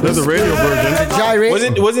 There's a radio version. Gyrate.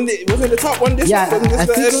 Wasn't the top one? This yeah, one? I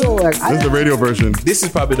think so. Like, this is the radio version. This is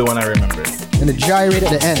probably the one I remember. And the gyrate at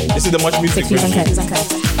the end. This is the much music version.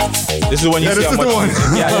 This is the one you see how much music.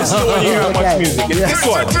 Yeah, this is the one you hear how much music. It's this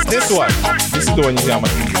one. This one. This is the one you see how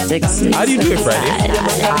much music. How do you do it, Friday?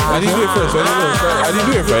 How do you do it first? How do you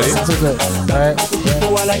do it, Friday? Alright.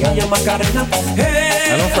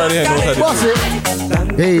 I know Friday knows how to do it.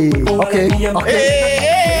 Hey, okay.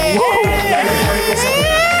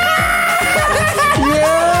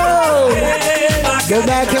 The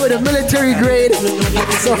man came with a military grade.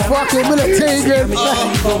 It's a fucking military grade.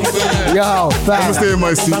 Yo, fam. I'm stay in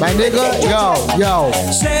my seat. My nigga, yo.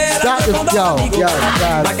 Stop the,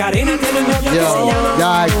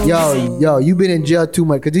 yo, you been in jail too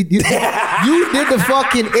much. Cause you did the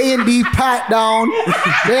fucking A&D pat down.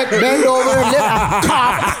 Bend over,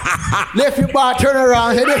 lift your bar, turn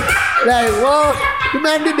around, hit it. Like, whoa. The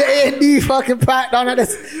man did the A&D fucking pat down at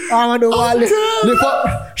this arm on the wall. Lift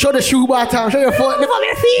up, show the shoe bottom, show your foot. Lift up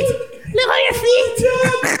your feet.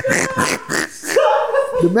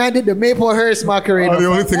 The man did the Maplehurst Macarena. Oh, the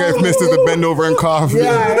only thing I've missed is the bend over and cough.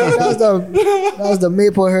 Yeah, that was the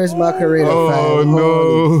Maplehurst Macarena. Oh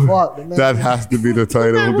no, fuck, that has to be the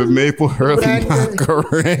title. The Maplehurst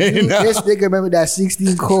Macarena. This nigga remember that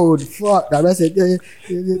 16 code. Fuck, that's it.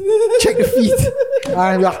 Check the feet.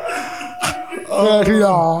 I'm like, holy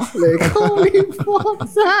fuck.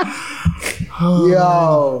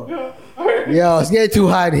 Yo, it's getting too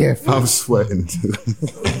hot here. I'm sweating.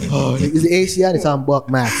 Oh, is the AC on? It's on Buck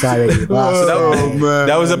Max already. Oh, man.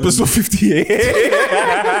 That was episode 58.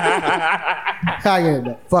 Hang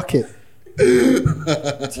in. Fuck it.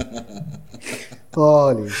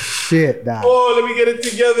 Holy shit, dog. Oh, let me get it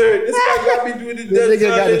together. This guy got me doing the This nigga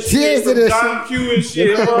got the tears to this Don Q and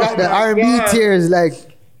shit. Got the R&B tears like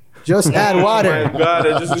just add water. Oh my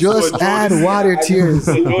God, just add water tears.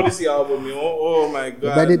 Jodeci album, yo. Oh my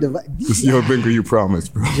God. Yo, Bingo, you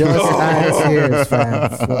promised, bro. Just add tears,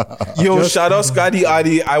 fam. Yo, shout out Scotty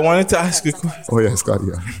Adi. I wanted to ask a question. Oh yeah,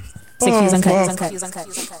 Scotty Adi.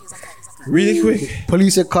 Really quick.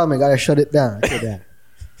 Police are coming. Gotta shut it down.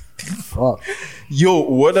 Fuck. Yo,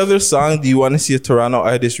 what other song do you want to see a Toronto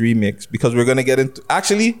artist remix? Because we're gonna get into.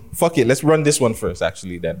 Actually, fuck it. Let's run this one first.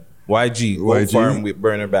 Actually, then YG, Go Farm with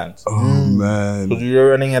Burner Bands. Oh man. Because we were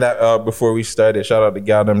running it before we started. Shout out to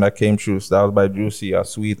Galdem that came through. So that was by Juicy, a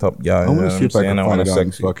sweet up guy. I'm gonna see if I can find it on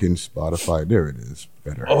sexy. fucking Spotify. There it is.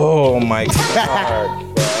 Better. Oh my god.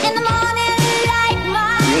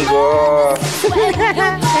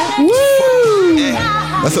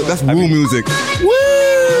 That's woo music.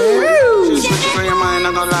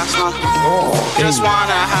 Just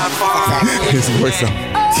wanna have fun. His voice up.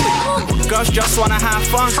 Girls just wanna have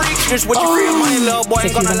fun. Just what you feel, money, little boy,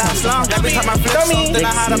 ain't gonna last long. Every time I flip something,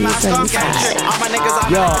 I had a mask on. All my niggas are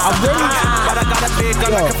but I got a big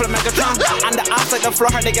gun like a flip Megatron. And the outside the floor,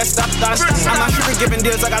 they get stepped on. I'm not sure giving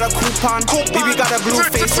deals, I got a coupon. BB got a blue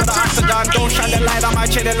face with the octagon. Don't shine the light on my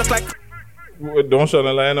chin, it look like. Don't shine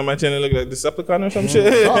the light on my channel. Look like Decepticon or some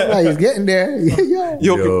shit. Oh, no, he's getting there. Yo, he's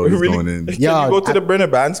really, going in. Can you go to the Burner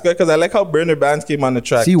Bands? Because I like how Burner Bands came on the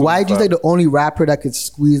track. See, YG's like the only rapper that could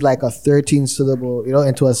squeeze like a 13 syllable,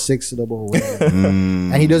 into a 6 syllable.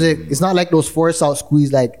 And he does it. It's not like those force out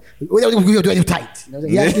squeeze like tight.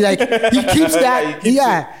 He actually like he keeps that. We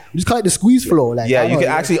just call it the squeeze flow. Like you can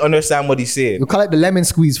actually understand what he's saying. We call it the lemon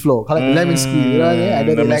squeeze flow. Call it the lemon squeeze. You know what I mean? I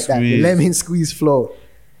really like that. The lemon squeeze flow.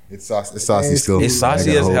 It's saucy still. It's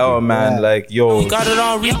saucy as hell, man. Like, yo. Got it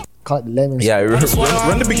all Call it the lemon squeeze. Yeah, run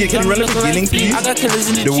the beginning. Can you run the beginning, please?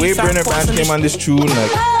 The way Burner Bands came on this tune,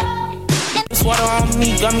 like. Water on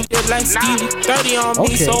me, got me good like Stevie. 30 on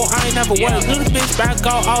me, so I ain't never worried. Little bitch back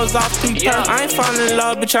out, I was off 3 pounds. I ain't falling in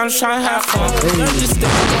love, bitch, I'm just trying to have fun. Girl just stick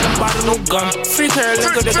with a bottle, no gun. Freak her,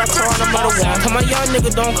 nigga, they got caught on the one. Tell my young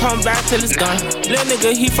nigga don't come back till it's done. Little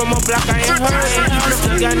nigga, he from a block, I ain't heard. And he just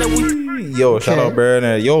the guy that we. Yo, shout out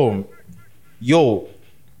Burner. Yo,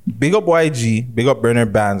 big up YG, big up Burner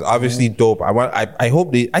Bands. Obviously dope. I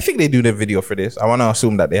think they do the video for this. I want to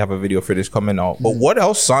assume that they have a video for this coming out. But what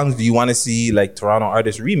else songs do you want to see like Toronto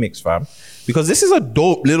artists remix, fam? Because this is a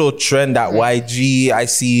dope little trend that YG I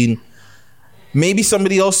seen. Maybe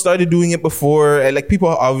somebody else started doing it before. And like people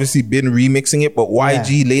have obviously been remixing it, but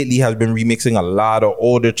YG lately has been remixing a lot of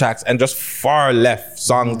older tracks and just far left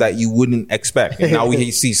songs that you wouldn't expect. And now we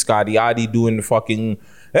see Scotty Addy doing the fucking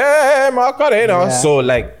hey Macarena. So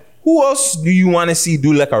like, who else do you want to see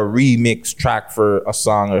do like a remix track for a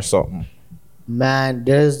song or something? Man,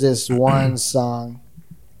 there's this one song.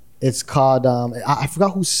 It's called I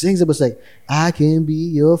forgot who sings it, but it's like I can be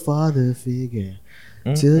your father figure.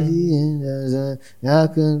 Till the end I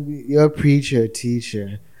can be your preacher,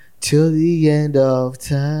 teacher. Till the end of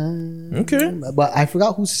time. Okay. But I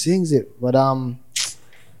forgot who sings it. But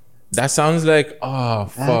that sounds like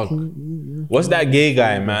fuck. What's that gay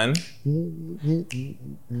guy, man?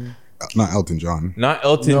 Not Elton John. Not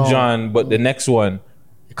Elton John, but the next one.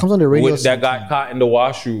 It comes on the radio. That got caught in the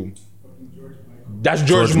washroom. That's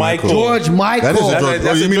George Michael. George Michael. That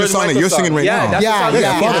is you mean the song that you're singing right now? I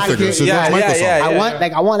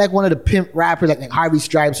want like one of the pimp rappers like Harvey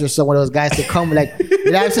Stripes or some of those guys to come like,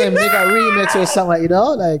 you know what I'm saying, make a remix or something,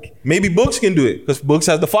 like maybe Books can do it because Books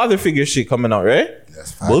has the father figure shit coming out, right?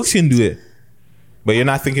 Books can do it. But you're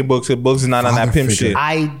not thinking Books is not on that pimp shit.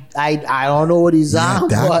 I don't know what he's on.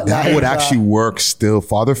 That would actually work still.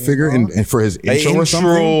 Father figure and for his intro or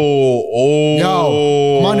something. I'm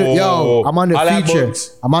on the feature.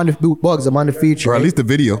 I'm on the Bugs. I'm on the feature. Or at least the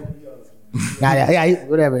video. Yeah,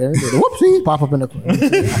 whatever. Whoopsie, pop up in the corner.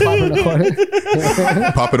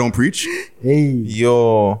 Papa don't preach. Hey,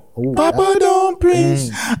 yo, Papa don't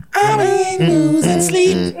preach. I ain't losing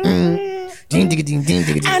sleep. And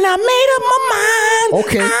I made up my mind.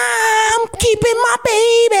 Okay. I'm keeping my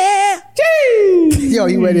baby. Yo,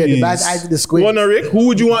 he went in. The best I did the squid. Well, Rick, who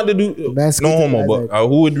would you want to do? No homo, but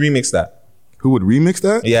who would remix that? Who would remix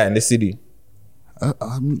that? Yeah, in the city.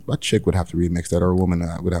 A chick would have to remix that, or a woman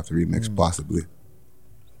would have to remix, possibly.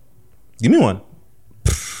 Give me one.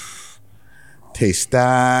 Tay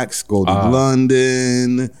Stacks, Golden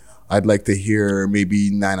London. I'd like to hear maybe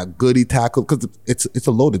Nana Goody tackle because it's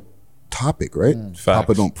a loaded topic, right?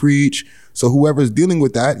 Papa don't preach. So whoever's dealing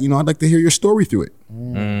with that, I'd like to hear your story through it. You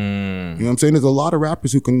know what I'm saying? There's a lot of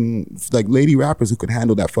rappers who can, like lady rappers who can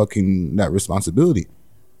handle that responsibility. You know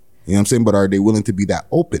what I'm saying? But are they willing to be that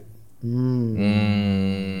open?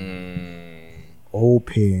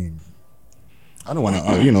 Open. I don't want to,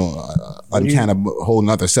 uncan a whole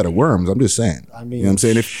nother set of worms. I'm just saying. I mean, you know what I'm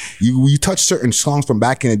saying? If you touch certain songs from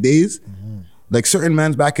back in the days, like certain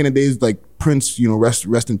mans back in the days, like Prince,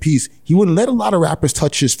 rest in peace. He wouldn't let a lot of rappers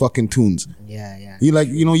touch his fucking tunes. Yeah. He like,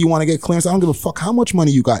 you want to get clearance. I don't give a fuck how much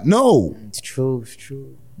money you got. No. It's true.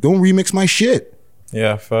 Don't remix my shit.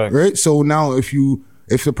 Yeah, fuck. Right? So now if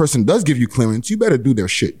the person does give you clearance, you better do their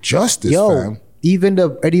shit justice, fam. Even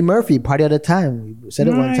the Eddie Murphy Party at the Time. We said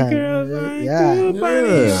it one time. Yeah.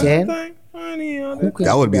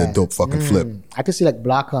 That would be a dope fucking flip. I could see like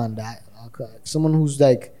Block on that. Someone who's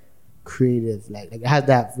like creative, like has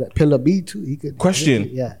that pillar B too. He could. Question.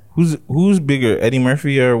 Yeah. Who's bigger, Eddie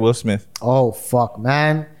Murphy or Will Smith? Oh fuck,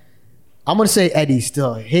 man. I'm gonna say Eddie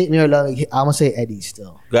still. Hate me or love me, I'm gonna say Eddie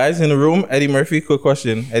still. Guys in the room, Eddie Murphy. Quick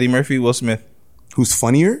question: Eddie Murphy, Will Smith. Who's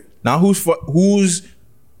funnier? Now who's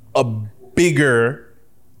a bigger?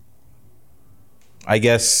 I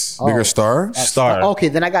guess bigger star. Star. Okay,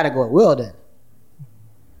 then I gotta go with Will then.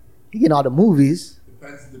 He getting all the movies.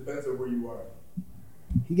 Depends on where you are.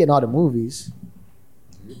 He getting all the movies.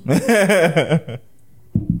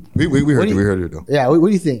 We heard you though. Yeah, what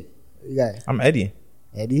do you think? You guys? I'm Eddie.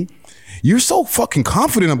 Eddie? You're so fucking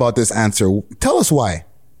confident about this answer. Tell us why.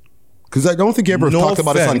 Because I don't think you ever talked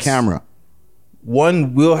about this on camera.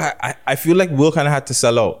 One, I feel like Will kind of had to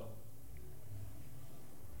sell out.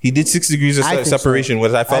 He did 6 Degrees of Separation,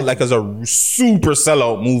 which I felt like was a super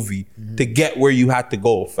sellout movie to get where you had to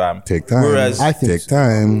go, fam. Take time. Whereas I think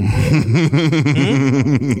time.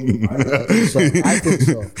 I think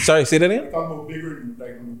so. Sorry, say that again.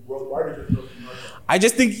 I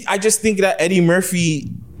just think that Eddie Murphy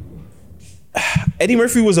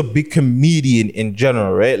was a big comedian in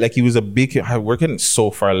general, right? Like he was a big. We're getting so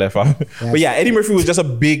far left off, but yeah, Eddie Murphy was just a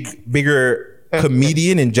bigger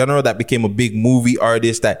comedian in general that became a big movie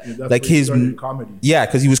artist. That like his comedy. Yeah,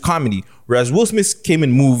 because he was comedy. Whereas Will Smith came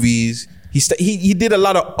in movies. He did a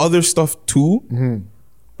lot of other stuff too.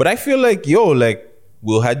 But I feel like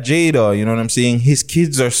Will had Jada, you know what I'm saying? His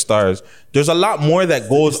kids are stars. There's a lot more that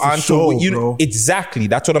goes on show, to bro. Exactly.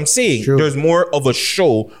 That's what I'm saying. True. There's more of a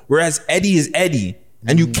show, whereas Eddie is Eddie.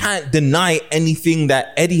 And you can't deny anything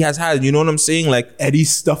that Eddie has had. You know what I'm saying? Like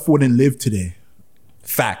Eddie's stuff wouldn't live today.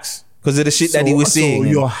 Facts. Because of the shit that he was saying. So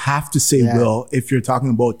you'll have to say Will if you're talking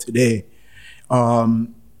about today.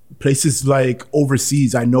 Places like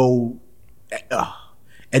overseas, I know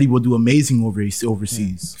Eddie will do amazing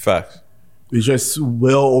overseas. Facts. It's just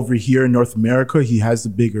Will over here in North America, he has the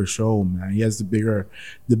bigger show, man. He has the bigger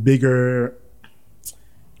The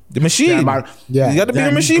machine. You got the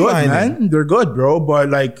bigger machine good, behind man. him. They're good, bro. But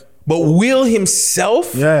Will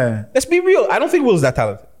himself, let's be real. I don't think Will's that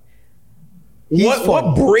talented.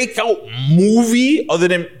 What breakout movie other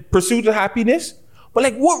than Pursuit of Happiness? But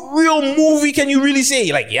like, what real movie can you really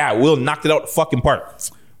say? Like, yeah, Will knocked it out the fucking park.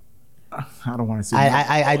 I don't want to say.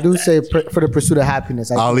 I do say for the Pursuit of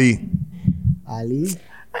Happiness. Ali. I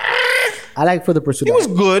like For the Pursuit. It was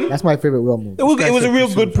good. That's my favorite Will movie. It was a real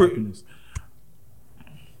good.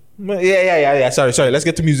 Yeah. Sorry. Let's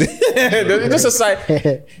get to music. Just a side.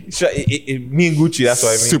 Me and Gucci. That's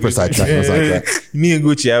what I mean. Super sidetrack. Me and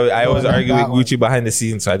Gucci. I always argue with Gucci behind the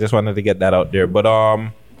scenes, so I just wanted to get that out there. But a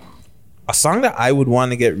song that I would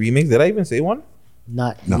want to get remixed. Did I even say one?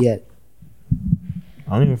 Not yet.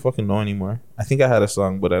 I don't even fucking know anymore. I think I had a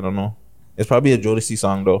song, but I don't know. It's probably a Jodeci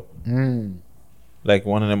song though. Like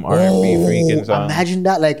one of them R&B freaking songs. Imagine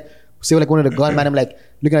that, like, say like one of the gunman, I'm like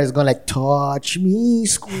looking at his gun, like, touch me,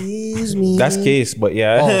 squeeze me. That's Case, but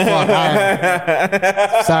yeah. Oh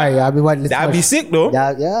fuck! Sorry, I've been watching. That'd be sick though.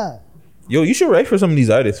 Yeah. Yo, you should write for some of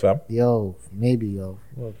these artists, fam. Yo, maybe Well,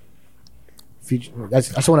 feature. I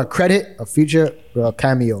just want to credit a feature or a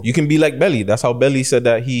cameo. You can be like Belly. That's how Belly said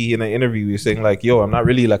that he in an interview he was saying like, yo, I'm not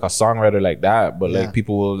really like a songwriter like that, but like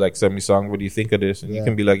people will like send me songs. What do you think of this? And you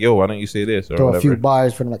can be like, yo, why don't you say this or throw whatever. a few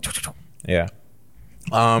bars for them, like. Yeah.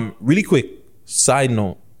 Really quick side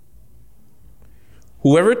note.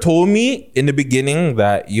 Whoever told me in the beginning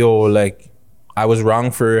that like I was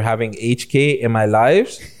wrong for having HK in my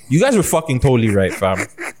lives, you guys were fucking totally right, fam.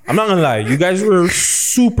 I'm not gonna lie, you guys were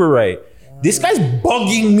super right. This guy's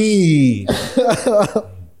bugging me.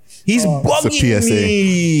 He's bugging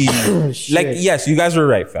me. Like, yes, you guys were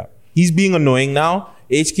right, fam. He's being annoying now.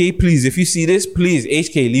 HK, please, if you see this, please,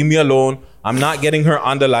 HK, leave me alone. I'm not getting her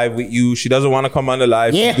on the live with you. She doesn't want to come on the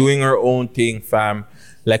live. She's doing her own thing, fam.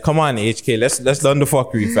 Like, come on, HK, let's done the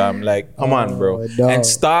fuckery, fam. Like, come on, bro. No. And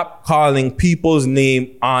stop calling people's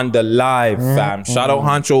name on the live, fam. Shout out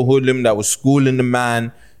Honcho Hoodlum that was schooling the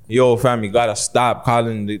man. Yo, fam, you gotta stop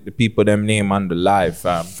calling the people them name on the live,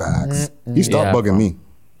 fam. Facts. You stop bugging me.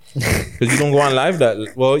 Because you don't go on live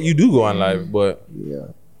well, you do go on live, but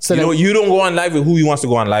So you don't go on live with who he wants to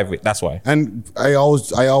go on live with. That's why. And I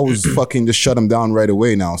always fucking just shut him down right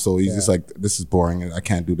away now. So he's just like, this is boring. I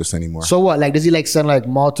can't do this anymore. So what? Like, does he like send like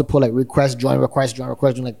multiple like requests, join requests,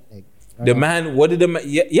 like the man, what did the man,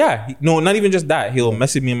 no, not even just that. He'll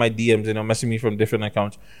message me in my DMs and he'll message me from different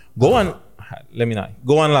accounts. Go on. let me not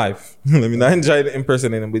go on live. Let me not try to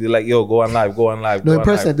impersonate him, but like, yo, go on live. No, in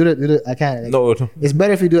person, do it. I can't. Like, No. it's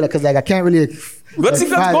better if you do it because like I can't really. Let's see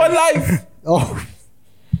if let's go on live. Oh,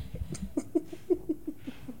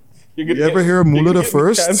 You ever hear of Mula the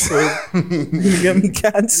First? You get me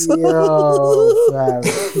canceled. yo, fam.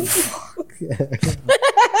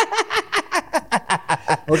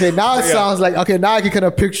 Okay, now it sounds like now I can kind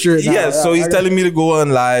of picture it. Yeah, so he's telling me to go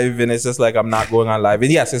on live, and it's just like I'm not going on live.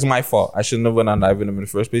 And yes, it's my fault. I shouldn't have went on live with him in the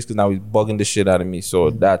first place because now he's bugging the shit out of me.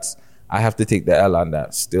 So I have to take the L on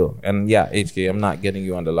that still. And yeah, HK, I'm not getting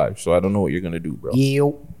you on the live, so I don't know what you're gonna do, bro.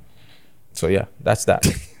 Yo. So yeah, that's that.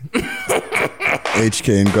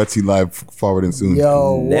 HK and Gutsy live forwarding soon.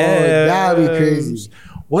 Yo, that'd be crazy.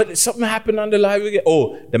 What? Something happened on the live again?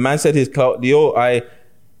 Oh, the man said his clout.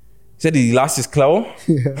 Said he lost his clout.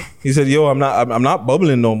 Yeah. He said, "Yo, I'm not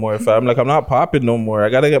bubbling no more, fam. Like I'm not popping no more. I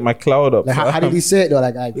gotta get my clout up." Like, how did he say it though?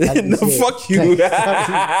 Like, no, fuck you. Like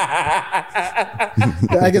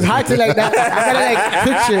it's hard to like that. I gotta like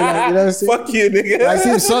picture, like, you know what I'm saying? Fuck you, nigga. I see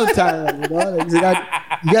it sometimes, like, you know. Like,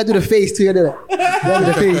 you gotta do the face too. You gotta do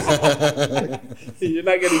the face. You're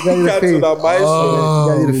not getting me cancelled on my show. You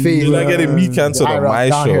gotta do the face. You're not getting me cancelled on my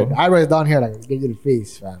show. The eyebrows down here, like you gotta do the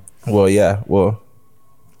face, fam. Well, yeah. Well,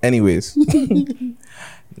 anyways,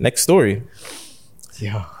 next story.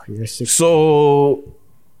 Yo, you're sick. So,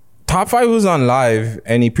 Top 5 was on live,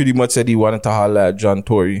 and he pretty much said he wanted to holler at John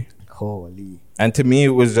Tory. Holy. And to me, it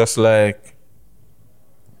was just like,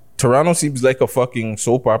 Toronto seems like a fucking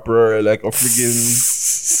soap opera, like a friggin'...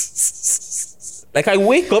 Like, I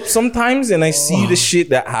wake up sometimes and I see the shit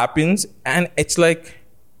that happens, and it's like,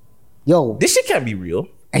 yo, this shit can't be real.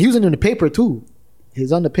 And he was in the paper too. He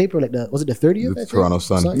was on the paper like was it the 30th? The Toronto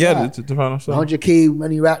Sun. Yeah, the Toronto Sun. 100K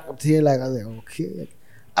money racked up to here. Like I was like, okay. Like,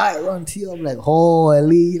 I run to you. I'm like,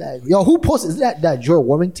 holy, like, yo, who posted? Is that Joe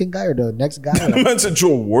Warrington guy or the next guy? Like, Man said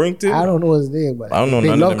Joe Warrington. I don't know his name, but I don't know they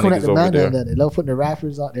none love of them coming at niggas the man. over there. They love putting the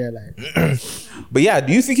rappers out there. Like, But yeah,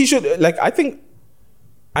 do you think he should? Like,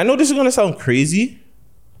 I know this is gonna sound crazy,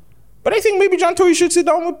 but I think maybe John Tory should sit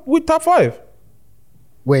down with Top 5.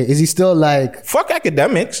 Wait, is he still like? Fuck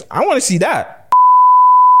academics. I want to see that.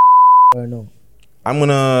 I don't know. I'm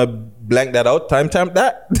gonna blank that out. Time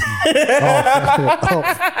that.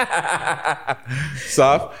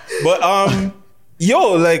 Soft. But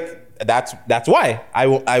yo, like that's why I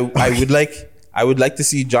would like to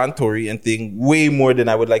see John Tory and think way more than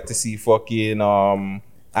I would like to see fucking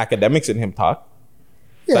academics in him talk.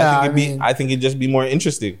 Yeah, I think it'd just be more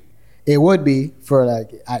interesting. It would be for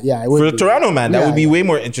like, yeah, it would for a be. Toronto man. That would be way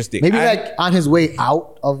more interesting. Maybe like on his way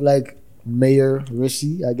out of like Mayor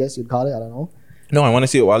Rishi, I guess you'd call it. I don't know. No, I want to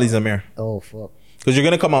see it while he's a mayor. Oh fuck. Because you're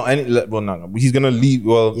gonna come out he's gonna leave.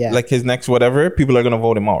 Well, like his next whatever, people are gonna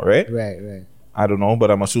vote him out, right? Right. I don't know,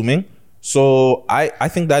 but I'm assuming. So I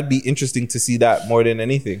think that'd be interesting to see that more than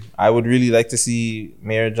anything. I would really like to see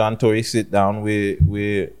Mayor John Tory sit down with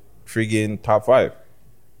friggin' Top 5.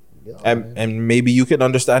 And maybe you can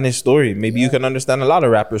understand his story. Maybe you can understand a lot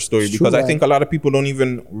of rappers' story because I think a lot of people don't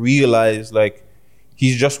even realize like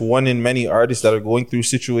he's just one in many artists that are going through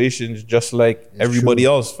situations just like everybody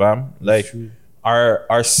else, fam. Like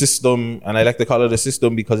our system, and I like to call it a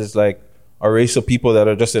system because it's like a race of people that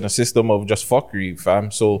are just in a system of just fuckery,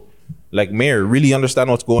 fam. So like Mayor really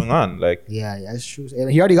understand what's going on. Like yeah, that's true.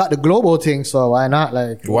 And he already got the global thing, so why not?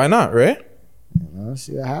 Like why not, right? Let's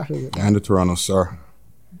see what happens. And the Toronto Star.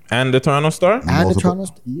 And the Toronto Star? And the Toronto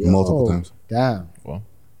Star. Multiple times. Damn.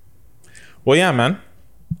 Well, yeah, man.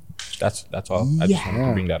 That's all. I just wanted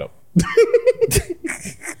to bring that up.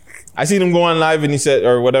 I seen him go on live and he said,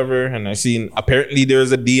 or whatever, and I seen apparently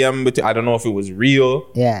there's a DM between, I don't know if it was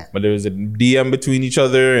real. Yeah. But there was a DM between each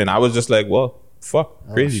other, and I was just like, well, fuck.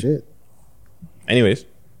 Crazy. Oh, shit. Anyways.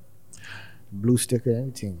 Blue sticker,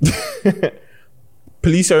 everything.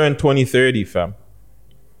 Police are in 2030, fam.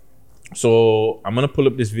 So I'm gonna pull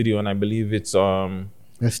up this video, and I believe it's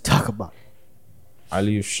let's talk about it. I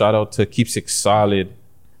leave shout out to Keeps It Solid.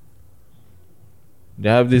 They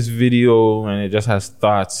have this video and it just has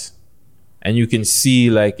thoughts, and you can see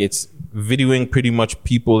like it's videoing pretty much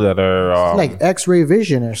people that are like X-ray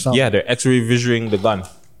vision or something. Yeah, they're X-ray visioning the gun.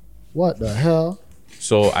 What the hell?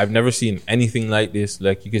 So I've never seen anything like this.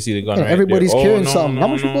 Like you can see the gun. Yeah, right everybody's there. carrying something. How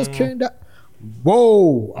much people's carrying that?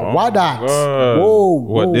 Whoa, a Wadat. Whoa.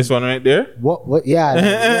 What, this one right there? What? Yeah. What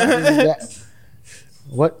is that?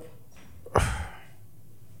 What?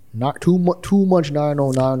 Not too much. No.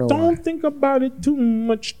 Don't think about it too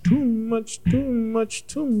much.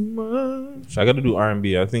 I gotta do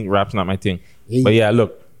R&B. I think rap's not my thing. But yeah,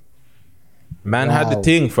 look. Man had the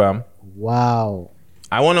thing, fam. Wow.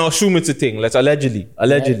 I want to assume it's a thing. Let's allegedly.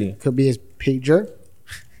 Right? Could be his pager.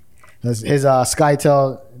 His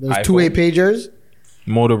SkyTel. Those iPhone. two-way pagers.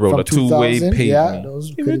 Motorola, from two-way 2000. page. Yeah,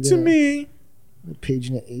 those Give could it to me.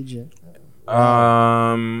 Paging an agent.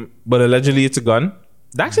 But allegedly it's a gun.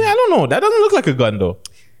 Actually, I don't know. That doesn't look like a gun though.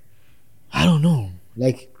 I don't know.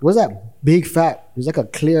 Like, what's that big fat? It's like a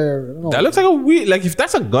clear. I don't know. That looks like a weird. Like if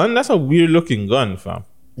that's a gun, that's a weird looking gun, fam.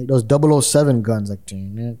 Like those 007 guns, like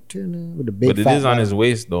with the big. But it fat is on line. his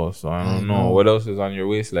waist though, so I don't know. What else is on your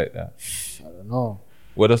waist like that? I don't know.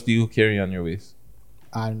 What else do you carry on your waist?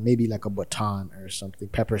 Maybe like a baton or something,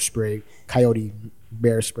 pepper spray, coyote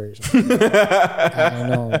bear spray. Or something. I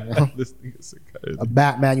don't know. This thing is a coyote. A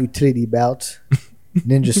Batman utility belt,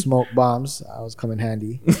 ninja smoke bombs. I was coming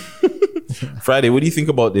handy. Friday, what do you think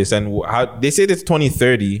about this? And how they said it's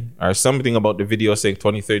 2030 or something about the video saying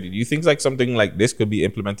 2030. Do you think like something like this could be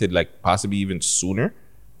implemented like possibly even sooner?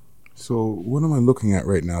 So what am I looking at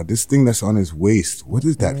right now? This thing that's on his waist. What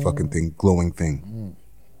is that fucking thing? Glowing thing.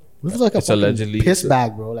 It was like a It's fucking allegedly piss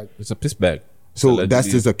bag, bro. Like it's a piss bag. So that's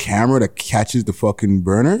just a camera that catches the fucking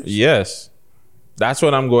burner? Yes. That's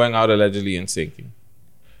what I'm going out allegedly and thinking.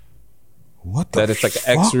 What the That it's like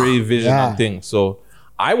an X-ray vision thing. So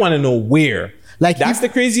I want to know where. Like that's the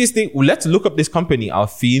craziest thing. Let's look up this company,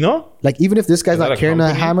 Alfina. Like even if this guy's Is that not a carrying a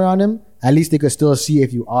company? hammer on him, at least they could still see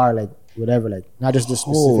if you are like whatever, like not just this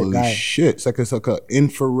specific Holy guy. shit. It's like a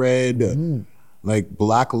infrared, like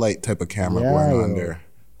black light type of camera Yeah, going on yo. there.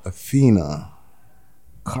 Athena.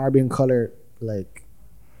 Carbon color, like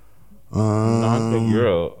Not the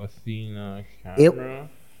girl. Athena camera.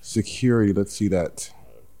 Security. Let's see that.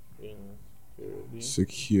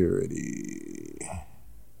 Security.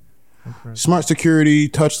 Smart security,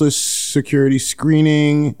 touchless security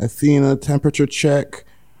screening, Athena temperature check.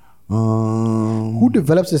 who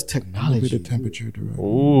develops this technology? The temperature direct.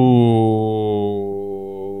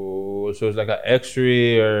 Ooh. So it's like an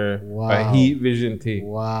X-ray or a heat vision thing.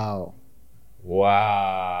 Wow.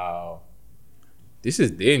 Wow. This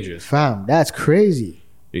is dangerous. Fam, that's crazy.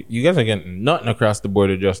 You guys are getting nothing across the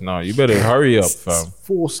border just now. You better hurry up, fam.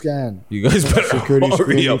 Full scan. You guys better Security hurry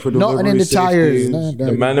screening up. for Nothing in the tires. Nah,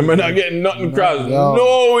 The man, them are not getting nothing across Yo.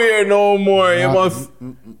 nowhere no more. You must,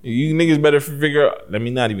 you niggas better figure out. Let me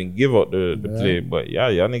not even give out the play, but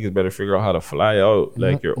y'all niggas better figure out how to fly out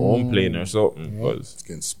like your own plane or something. Cause It's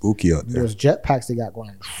getting spooky out there. Those jetpacks they got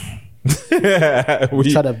going.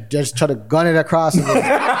 we, Try to gun it across and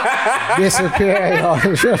just disappear.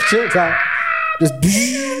 Just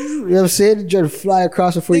you know what I'm saying? Just fly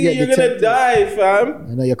across before you get you're gonna detected. die, fam.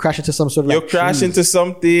 I know you'll crash into some sort of You'll like crash tree. into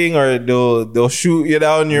something, or they'll shoot you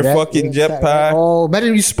down your Yeah, fucking yeah, jetpack. Oh,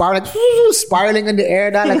 imagine you spiraling in the air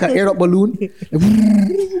down like an air up balloon.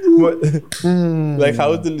 Like,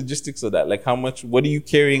 how is the logistics of that? Like, how much? What are you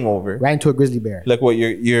carrying over? Right into a grizzly bear. Like, what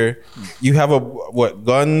you have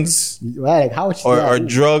guns Right, like how much? or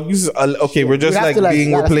drugs? Okay, we're just have like to, like,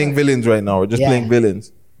 we're that's playing not- villains right now. We're just Yeah. playing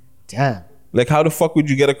villains. Damn. Like, how the fuck would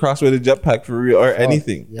you get across with a jetpack for real or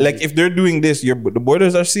anything? yeah. Like, if they're doing this, the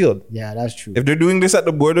borders are sealed. Yeah, that's true. If they're doing this at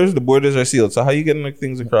the borders are sealed. So how you getting like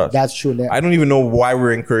things across? That's true. I don't even know why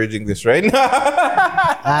we're encouraging this right now.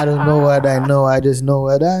 I don't know what I know. I just know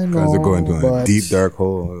what I know. Guys are going to a but deep dark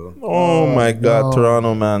hole. Oh my God, no.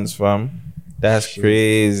 Toronto man's fam. That's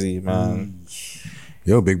crazy, man.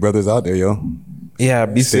 Yo, big brothers out there, yo. Yeah,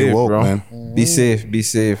 be Stay safe, woke, bro. man. Be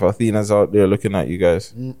safe. Athena's out there looking at you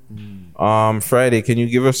guys. Friday, can you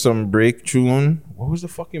give us some break tune? What was the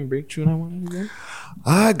fucking break tune I wanted again?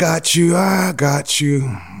 I got you. You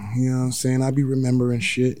know what I'm saying? I be remembering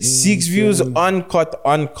shit. Six Views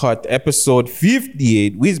Uncut, episode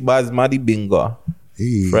 58 with Basmati Bingo.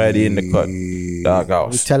 Hey. Friday in the cut. Dog we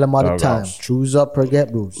house. tell them all the Dog time. house. Choose up or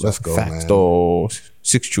get bruised. Let's go, Facts man. though.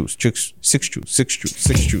 Six choose.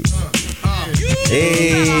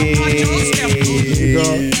 Hey.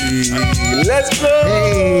 Let's go.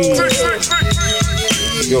 Hey.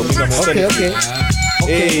 Yo, Okay.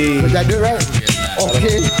 Hey. Was that good, right?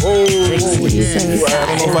 Okay. Oh, I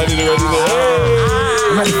don't know if I did it right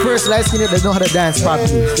there. I'm at the first light skin that know how to dance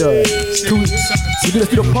properly. So, we do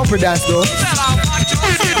the pumper dance though.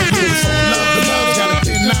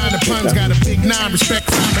 The puns got a big nine, respect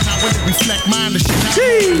time, and I want to reflect mine. The shit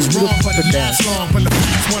I was wrong, but the last long. But the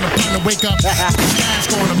past one, I'm trying to wake up. Stash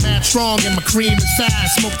going, I'm mad strong, and my cream is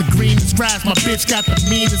fast. Smoke the greenest grass, my bitch got the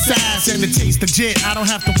meanest ass, and it tastes legit. I don't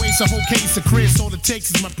have to waste a whole case of Chris. All it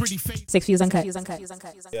takes is my pretty face. 6 Views Uncut.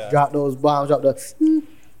 Yeah. Drop those bombs, drop the.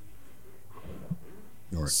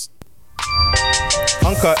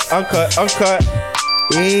 Uncut.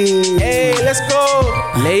 Hey. Hey, let's go.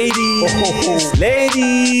 Ladies.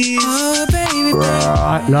 Ladies. Oh, baby,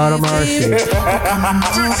 Lord of mercy.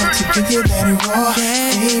 to give you that raw.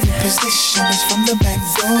 Baby, position is from the back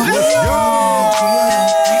door. Let's go.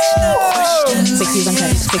 6 views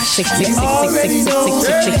uncut. 6 views uncut.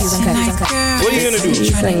 What are you gonna do?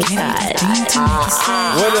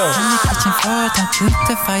 What else?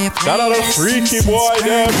 Shout out to Freaky Boy,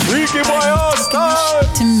 yeah. Freaky Boy all star.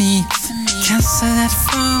 To me, cancel that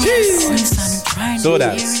phone. So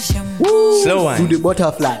that's slow one. Do the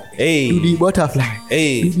butterfly. Hey. Do the butterfly.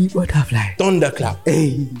 Hey. Do the butterfly. Thunderclap.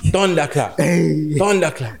 Hey. Thunderclap. Hey.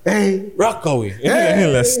 Thunderclap. Hey. Rock away.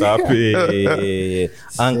 Let's stop it.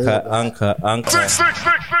 Anchor.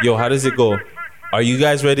 Yo, how does it go? Are you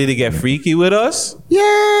guys ready to get freaky with us?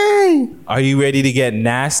 Yay! Are you ready to get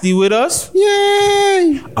nasty with us?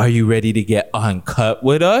 Yay! Are you ready to get uncut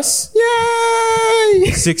with us?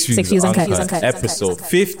 Yay! 6 views uncut. Episode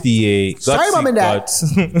 58. Sorry, Mom and Dad.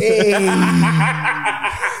 Guts. Hey.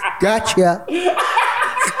 Gotcha.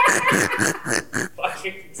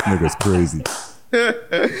 This nigga's crazy.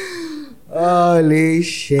 Holy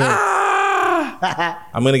shit.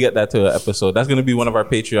 I'm gonna get that to an episode. That's gonna be one of our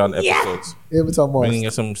Patreon episodes. Yeah, we're talking more. We're gonna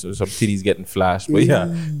get some titties getting flashed. But yeah,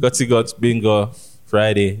 Gutsy Guts, Bingo,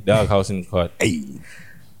 Friday, Doghouse in Cut. Hey.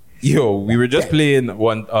 Yo, we were just playing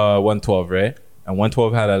 112, right? And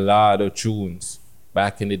 112 had a lot of tunes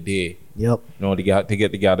back in the day. Yep. You know, to get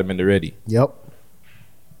them in the ready. Yep.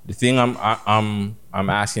 The thing I'm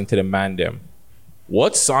asking to the man them,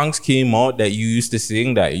 what songs came out that you used to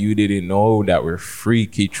sing that you didn't know that were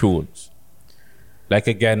freaky tunes? Like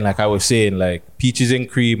again, like I was saying, like Peaches and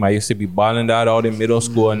Cream, I used to be balling that out in middle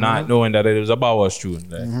school and not knowing that it was a Bowers tune.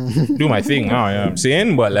 Like, do my thing now, you know what I'm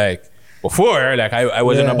saying? But like before, like I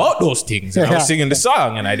wasn't about those things. And I was singing the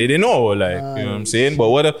song and I didn't know, like, you know what I'm saying?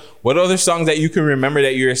 But what other songs that you can remember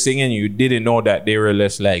that you were singing you didn't know that they were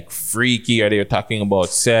less like freaky or they were talking about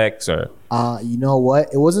sex or you know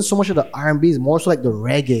what? It wasn't so much of the R&B, it's more so like the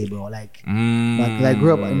reggae, bro. Like I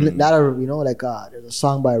grew up in that, you know, like there's a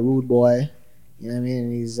song by Rude Boy. You know what I mean?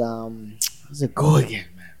 And he's how's it go again,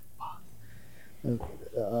 man?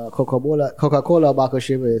 Coca-Cola bottle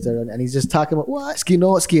shape, and he's just talking about what skin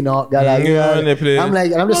out. I'm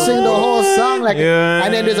like, and I'm just singing the whole song, like,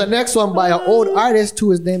 and then there's a next one by an old artist too.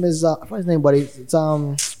 His name is I forgot his name, but it's his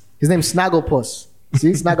name's Snagglepuss.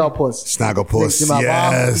 See, Snagglepuss. Snagglepuss,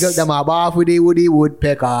 yes. Them a bath with the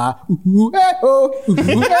woodpecker.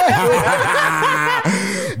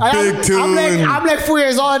 Big tune. I'm like 4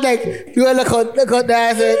 years old, like, you look at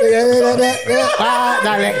that.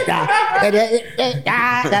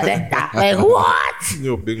 Like, what?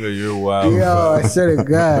 Yo, Bingo, you're wild. Yo, I swear to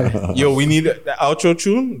God. Yo, we need the outro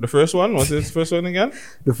tune. The first one. What's this first one again?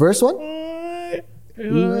 The first one?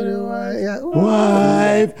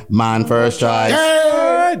 Wife, man first choice.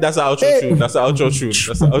 That's the outro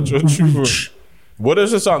tune. What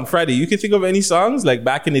is the song? Friday, you can think of any songs like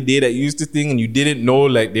back in the day that you used to sing and you didn't know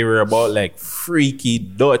like they were about like freaky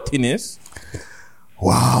dirtiness?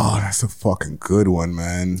 Wow, that's a fucking good one,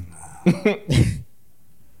 man.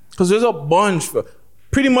 Because there's a bunch.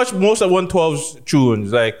 Pretty much most of 112's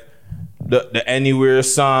tunes, like the Anywhere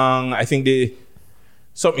song. I think he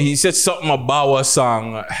said something about a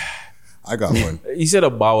song. I got one. He said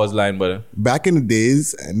a Bowers line, but back in the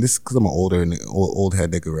days, and this is because I'm an older old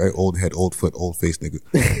head nigga, right? Old head, old foot, old face nigga.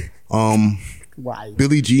 Why?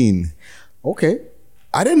 Billie Jean. Okay.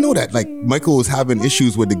 I didn't know that. Like Michael was having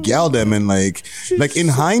issues with the gal them, and like in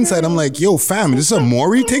hindsight, I'm like, yo, fam, this is a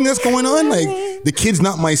Maury thing that's going on. Like the kid's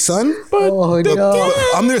not my son.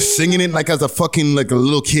 I'm there singing it like as a fucking like a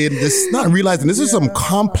little kid, just not realizing this is some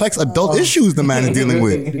complex adult issues the man is dealing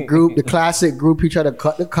with. The classic group, he tried to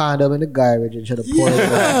cut the condom in the garbage and try to pour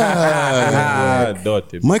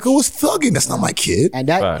it. Michael was thugging. That's not my kid. And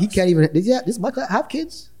that he can't even. Does Michael have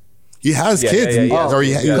kids? He has kids.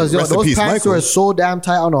 Because those pants were so damn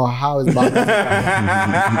tight. I don't know how his body.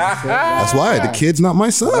 That's why the kid's not my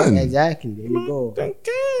son. Exactly. There you go.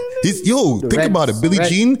 Think about it. Billie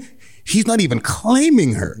Jean, he's not even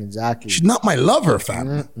claiming her. Exactly. She's not my lover,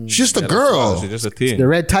 fam. She's just a girl. She's just a teen. The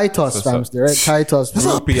red Titus, fam. The red Titus. That's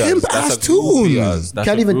a pimp ass tune. You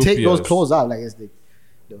can't even take those clothes out. Like, it's the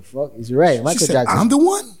fuck. He's right. Michael Jackson. I'm the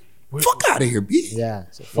one? Fuck out of here, B. Yeah.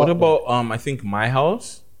 What about, I think My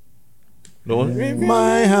House?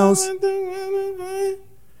 My house.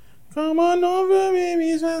 Come on over,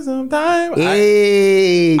 baby, spend some time.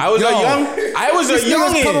 Hey, I was a this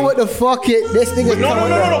nigga's youngin. coming with the fuck it. This nigga. No,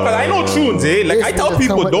 because I know tunes, eh? Like, This I tell nigga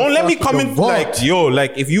people, come with don't the let me fuck come the in, vault. like, yo,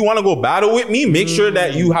 like, if you want to go battle with me, make sure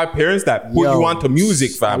that you have parents that put you onto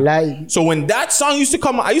music, fam. So when that song used to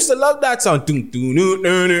come, I used to love that song.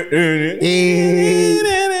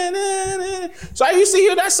 So I used to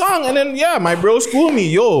hear that song, and then, yeah, my bro schooled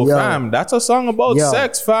me, fam, that's a song about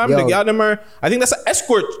sex, fam. The Gadamer, I think that's an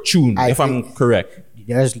escort tune, if I'm correct.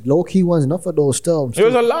 There's low-key ones, enough of those still.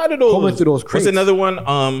 There's a lot of those. Coming through those crates. What's another one?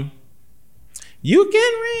 You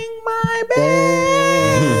can ring my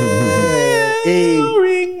bell.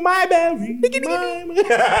 Ring my bell. Ring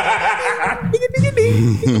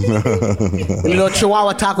The little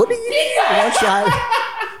Chihuahua taco.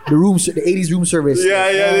 The 80s room service.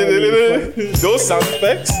 Yeah. Those sound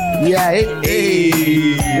effects. Yeah.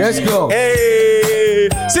 Hey. Let's go. Hey.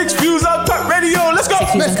 6 views on top radio. Let's go.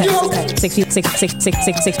 Let's go.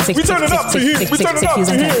 We turn it up to here. We turn it up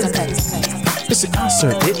to here. It's a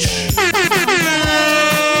concert, bitch.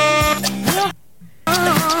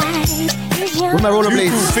 Where's my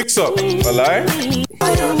rollerblades? Fix up. Alright?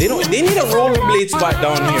 They need a rollerblade spot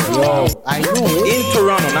down here. Yo, I know. In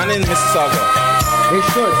Toronto, not in Mississauga. They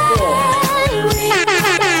should.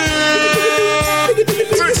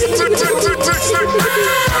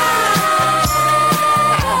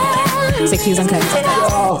 Six views uncut.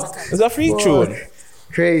 It's a freak tune.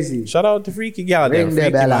 Crazy. Shout out to Freaky Gal. Ring the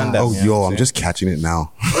bell. Oh, yo, I'm just catching it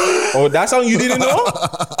now. Oh, that song you didn't know?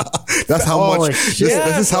 That's how much. This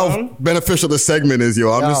is how beneficial the segment is,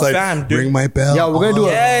 yo. I'm just like, ring my bell. Yo, we're gonna do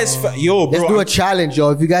let's do a challenge,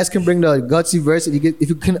 yo. If you guys can bring the gutsy verse, if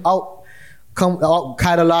you can out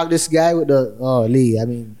catalog this guy with the Lee. I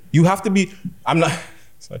mean, you have to be. I'm not.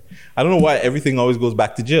 Sorry. I don't know why everything always goes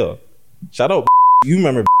back to Jill. Shout out, you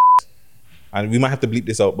remember, and we might have to bleep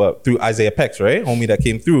this out, but through Isaiah Pex, right, homie that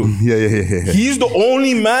came through. Yeah. He's the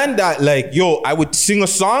only man that, like, yo, I would sing a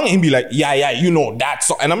song and he'd be like, yeah, you know that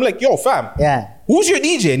song, and I'm like, yo, fam, who's your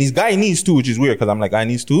DJ? And he's Guyanese too, which is weird because I'm like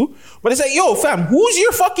Guyanese too. But it's like, yo, fam, who's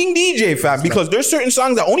your fucking DJ, fam? Because there's certain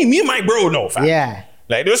songs that only me and my bro know, fam. Yeah.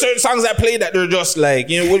 Like, there's certain songs that play that they're just like,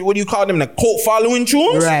 you know, what do you call them? Like cult following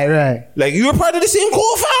tunes? Right. Like, you're part of the same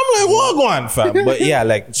cult, fam? Like, what go on, fam? But yeah,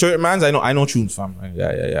 like, certain mans, I know tunes, fam. Like,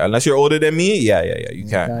 yeah. Unless you're older than me, yeah. You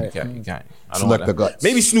can't. I don't Select know the guts.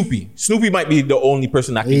 Maybe Snoopy. Snoopy might be the only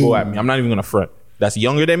person that can go at me. I'm not even gonna front. That's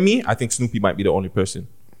younger than me. I think Snoopy might be the only person.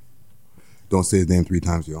 Don't say his name 3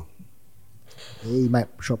 times, yo. He might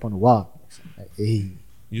show up on the wall. Hey.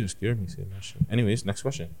 You just scared me saying that shit. Anyways, next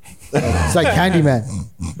question. It's like Candyman.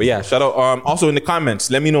 But yeah, shout out. Also in the comments,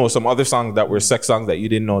 let me know some other songs that were sex songs that you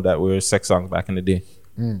didn't know that were sex songs back in the day.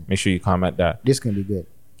 Make sure you comment that. This can be good.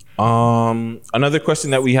 Another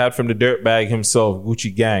question that we had from the dirtbag himself,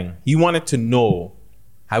 Gucci Gang. He wanted to know,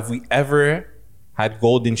 have we ever had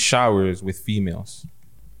golden showers with females?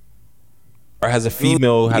 Or has a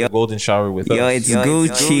female had a golden shower with us? Yo, it's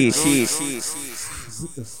Gucci.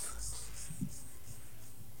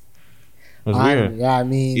 It was weird. Yeah, I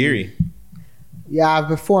mean, eerie. Yeah, I've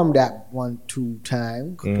performed that 1-2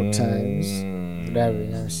 times, couple times, whatever. You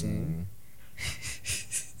know what I'm saying?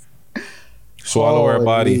 Swallow her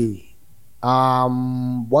body.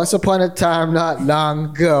 Once upon a time, not long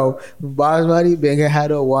ago, Basmati Banger had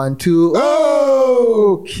a 1-2.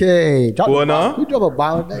 Okay, drop a bomb. You drop a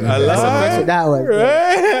bomb. That's a mess with that one.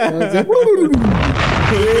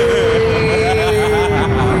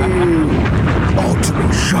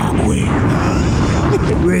 Ultimate shockwave.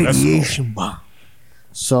 Radiation bomb.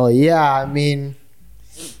 So yeah, I mean,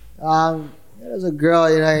 there's a girl,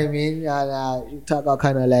 you know what I mean, and you talk about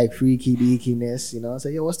kind of like freaky deakiness, you know. So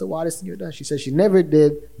yo, what's the wildest thing you've done? She said she never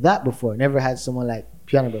did that before, never had someone like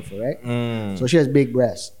piano before, right? So she has big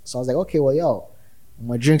breasts. So I was like, okay, well, yo, I'm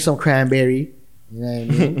gonna drink some cranberry, you know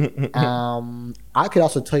what I mean. I could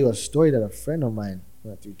also tell you a story that a friend of mine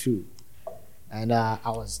went through too, and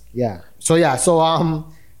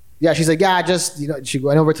she's like, yeah, I just, you know, she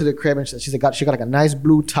went over to the crib and she got like a nice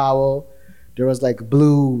blue towel. There was like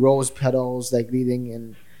blue rose petals like leading,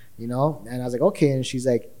 and you know, and I was like, okay. And she's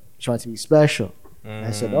like, she wanted to be special.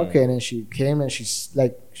 I said, okay. And then she came and she's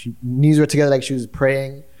like, she knees were together like she was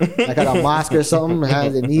praying, like at a mosque or something,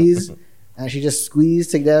 hands and knees, and she just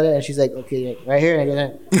squeezed together and she's like, okay, right here, and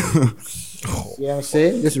then, you know what I'm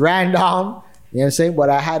saying? Just ran down, you know what I'm saying?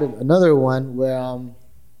 But I had another one where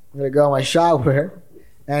with a girl in my shower.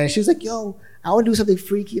 And she was like, yo, I want to do something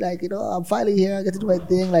freaky. Like, you know, I'm finally here. I get to do my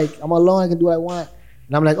thing. Like, I'm alone. I can do what I want.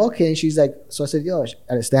 And I'm like, okay. And she's like, so I said, yo,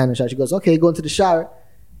 at a stand in the shower. She goes, okay, go into the shower.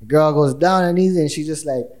 The girl goes down on her knees and she's just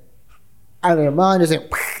like, out of her mind, just like,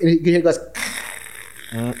 and you hear it goes,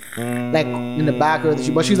 like in the back of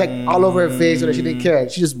the, but she was like all over her face so that she didn't care.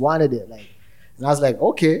 She just wanted it, like. And I was like,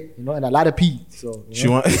 okay, you know, and a lot of pee. So she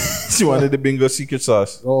wanted the bingo secret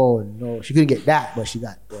sauce. Oh no, she couldn't get that, but she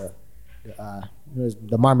got the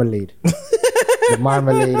marmalade. The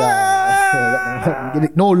marmalade.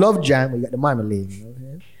 No love jam, but you got the marmalade. You know what I'm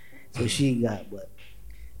saying? So she got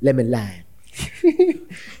lemon lime. You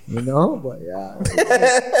know, but yeah.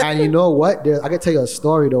 And you know what? I can tell you a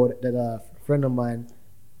story though that a friend of mine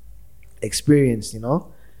experienced. You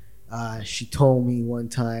know, she told me one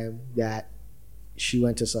time that she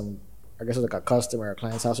went to some, I guess it was like a customer or a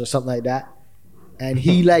client's house or something like that, and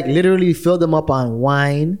he like literally filled them up on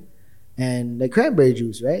wine and like cranberry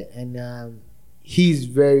juice, right? And he's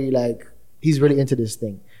really into this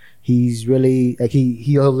thing. He's really like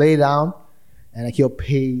he'll lay down and like he'll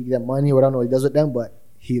pay them money or I don't know what he does with them, but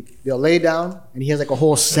they'll lay down and he has like a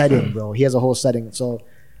whole setting, bro. He has a whole setting. So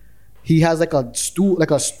he has like a stool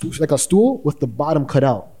with the bottom cut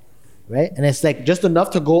out. Right, and it's like just enough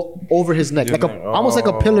to go over his neck, like almost like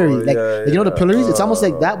a pillory, like you know the pillories. It's almost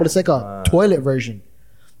like that, but it's like a toilet version.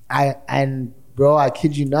 Bro, I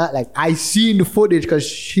kid you not, like I seen the footage because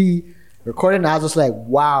she recorded, and I was just like,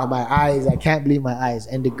 wow, my eyes! I can't believe my eyes.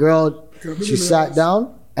 And the girl, she sat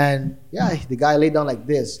down, and the guy laid down like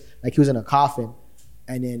this, like he was in a coffin,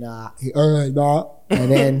 and then and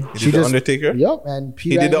then she did the Undertaker. Yep, and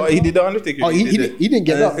he did the Undertaker. Oh, he didn't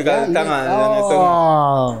get up. He did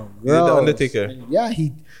the Undertaker. Yeah,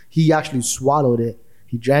 he actually swallowed it.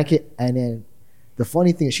 He drank it, and then the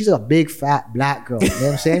funny thing is, she's a big fat black girl. You know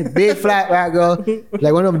what I'm saying? Big fat black girl,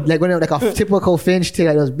 like one of them, like a typical Finch tail,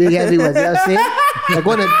 like those big heavy ones. You know what I'm saying? Like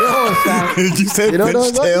one of those. Did you say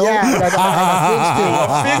Finch tail? Yeah, like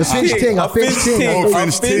a Finch ting. Oh, Finch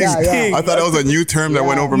ting. I thought that was a new term that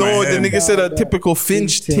went over my head. No, the nigga said a typical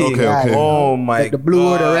Finch ting. Okay. Oh my like the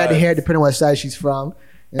blue or the red hair, depending on what side she's from.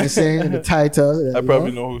 You know what I'm saying? And the title. I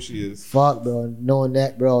probably know who she is. Fuck, bro. No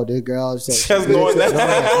neck, bro. This girl. She has no neck.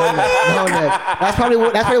 No neck. That's probably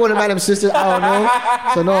one of Madam's sisters. I don't know.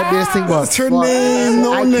 So no, this thing. What's her name?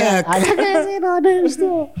 No neck. I can't say no name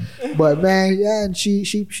still. But man, yeah, and she,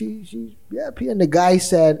 and the guy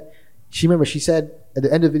said, she said at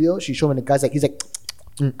the end of the video, she showed me the guy's like, he's like,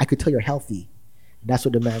 I could tell you're healthy. And that's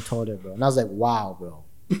what the man told her, bro. And I was like, wow, bro.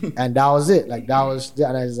 And that was it. Like that was,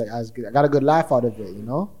 and I was like, I got a good laugh out of it, you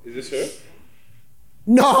know. Is this her?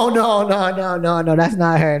 No. That's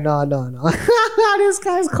not her. No. This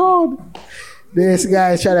guy's cold. This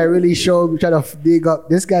guy's trying to really try to dig up.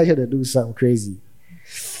 This guy trying to do something crazy.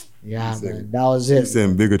 Yeah, man. That was it. He's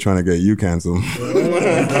saying bigger trying to get you canceled.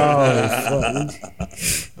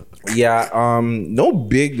 Yeah, no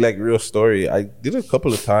big like real story. I did it a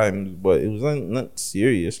couple of times, but it was not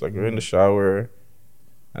serious. Like we're in the shower.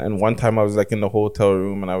 And one time I was like in the hotel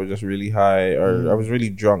room and I was just really high or I was really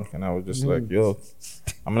drunk and I was just like, yo,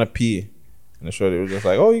 I'm gonna pee. And the shorty was just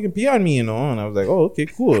like, oh, you can pee on me, you know? And I was like, oh, okay,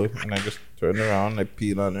 cool. And I just turned around and I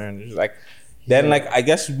peed on her and just like, then like I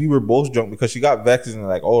guess we were both drunk because she got vexed and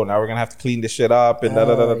like, oh, now we're gonna have to clean this shit up and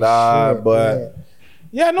da. But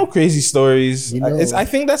yeah, no crazy stories. You know, I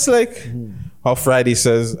think that's like how Friday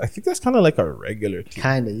says, I think that's kind of like a regular thing.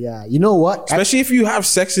 Kind of, yeah. You know what? Especially if you have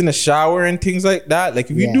sex in the shower and things like that.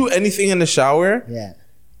 Like if you do anything in the shower,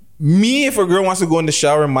 me, if a girl wants to go in the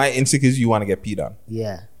shower, my instinct is you want to get peed on.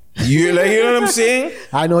 Yeah. You know what I'm saying?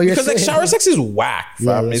 I know you're saying. Because like shower sex is whack,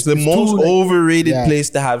 fam. It's the most overrated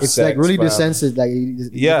place to have sex. It's like really desensitized. Like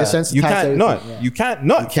you can't nut. You can't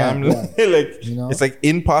nut, fam. Like you know? It's like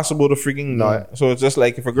impossible to freaking nut. So it's just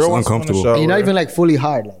like if a girl wants to go in the shower, and you're not even like fully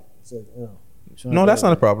hard, like. So, you know. No, that's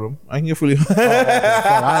not a problem. I can get fully.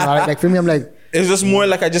 Like for me, I'm like, it's just more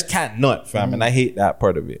like I just can't nut, fam, and I hate that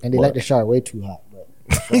part of it. And they like the shower way too hot, bro.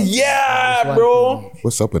 Yeah, bro.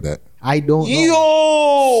 What's up with that? I don't know.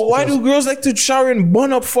 Yo, why do girls like to shower and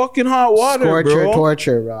bun up fucking hot water,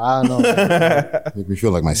 torture, bro. I don't know. Make me feel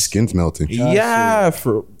like my skin's melting. Yeah,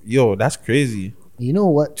 that's crazy. You know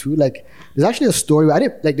what, too? Like, there's actually a story. I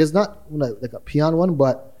didn't like. There's not like a peon one,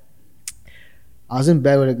 but I was in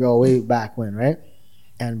bed with a girl way back when, right?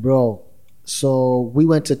 And bro, so we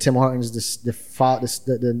went to Tim Hortons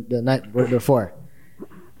the night before.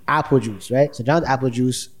 Apple juice, right? So John's apple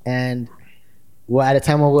juice, and well, at the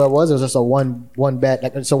time where it was just a one bed,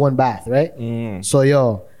 like it's a one bath, right? So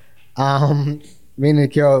yo, me and the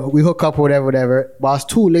girl, we hook up or whatever. But I was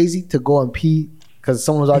too lazy to go and pee because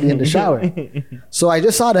someone was already in the shower. So I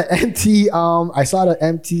just saw the empty,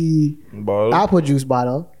 apple juice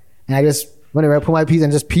bottle, and I just went around, put my peas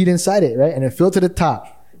and just peed inside it, right? And it filled to the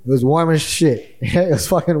top. It was warm as shit. It was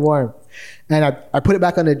fucking warm. And I put it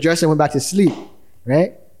back on the dresser and went back to sleep,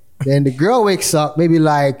 right? Then the girl wakes up, maybe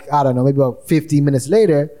like, I don't know, maybe about 15 minutes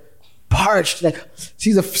later, parched. Like,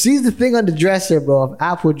 sees the thing on the dresser, bro, of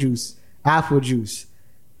apple juice.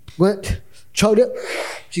 Went, choked it.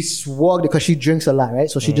 She swagged it because she drinks a lot, right?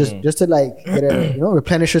 So she just to like get her,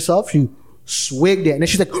 replenish herself, she swigged it. And then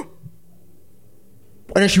she's like, and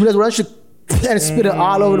then she realized she and spit it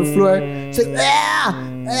all over the floor. She's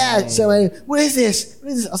like, So like, what is this?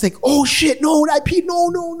 I was like, oh shit, no, I peed, no.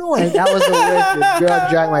 And that was the way the girl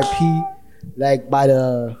drank my pee, like by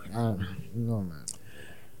the, I don't know, man.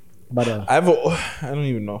 By the, I don't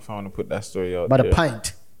even know if I want to put that story out by there. the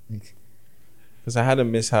pint. Because I had a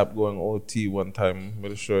mishap going OT one time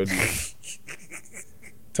with a shorty.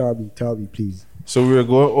 Tell me, please. So we were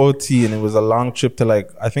going OT and it was a long trip to like,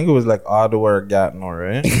 I think it was like Ottawa or Gatineau,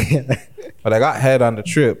 right? But I got head on the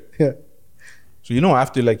trip. Yeah. So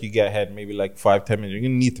after like you get head, maybe like 5-10 minutes, you're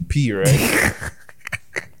gonna need to pee, right?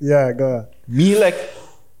 Yeah, go ahead. Me like,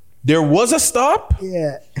 there was a stop.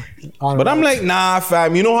 Yeah. But I'm like, nah,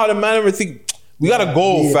 fam. You know how the man ever think, we gotta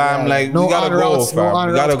go, fam. Like, we gotta go, fam.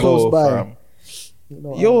 We gotta go, fam.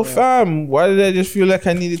 Yo, fam, why did I just feel like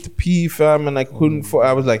I needed to pee, fam? And I couldn't.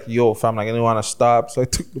 I was like, yo, fam, like, I didn't want to stop. So I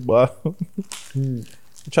took the bottle. I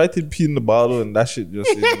tried to pee in the bottle and that shit just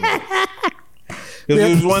didn't work.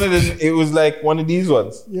 Because it was like one of these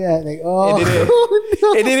ones. Yeah, like, oh.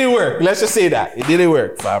 It didn't work. Let's just say that. It didn't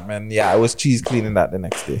work, fam. And yeah, I was cheese cleaning that the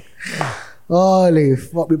next day. Holy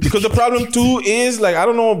fuck. Because the problem too is, like, I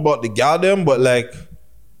don't know about the gal them, but like,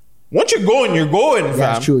 once you're going, fam.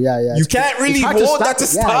 Yeah, it's true. Yeah. You can't really hold that to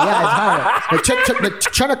stop. Yeah, it's hard. Like,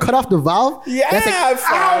 trying to cut off the valve. Yeah, it's like,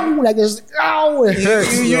 fam. Ow, like it's, ow, it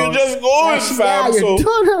hurts. You're just going, fam. So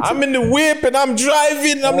I'm in the whip and I'm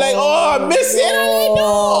driving. I'm like, oh, I miss it.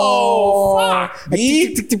 No, fuck.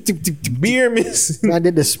 Beer missing. I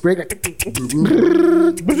did the spray.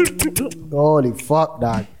 Holy fuck,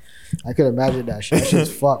 dog. I could imagine that shit. That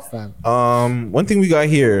shit's fucked, fam. One thing we got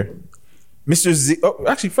here. Mr. Z. Oh,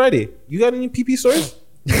 actually, Friday. You got any PP stories?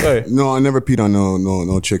 Sorry. No, I never peed on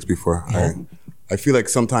no chicks before. I feel like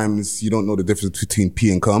sometimes you don't know the difference between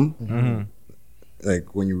pee and cum. Mm-hmm.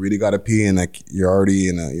 Like when you really gotta pee and like you're already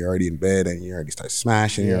in bed and you already start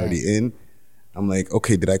smashing, you're already in. I'm like,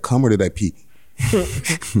 okay, did I cum or did I pee? I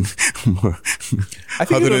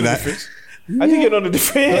think you know the difference. I think you know the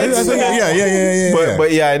difference. Yeah.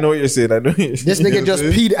 But yeah, I know what you're saying. This nigga just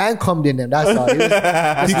peed and cummed in them. That's all. He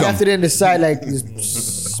left it in the side like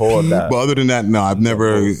hold that. But other than that, no, I've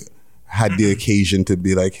never had the occasion to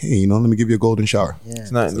be like, hey, let me give you a golden shower. Yeah.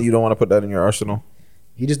 It's not. You don't want to put that in your arsenal.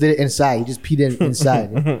 He just did it inside. He just peed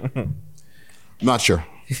inside. Not sure.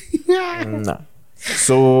 Nah.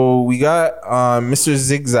 So we got Mr.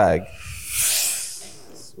 Zigzag.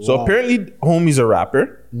 So apparently, homie's a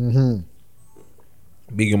rapper. Mm-hmm.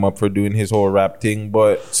 Big him up for doing his whole rap thing.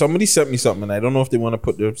 But somebody sent me something. And I don't know if they want to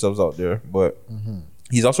put themselves out there. But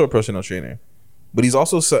he's also a personal trainer. But he's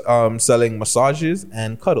also selling massages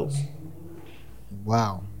and cuddles.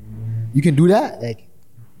 Wow. You can do that? Like,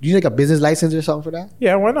 do you need like a business license or something for that?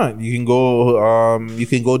 Yeah, why not? You can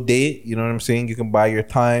go date. You know what I'm saying? You can buy your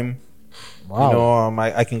time. Wow. You know,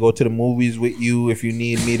 I can go to the movies with you if you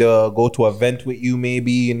need me to go to an event with you.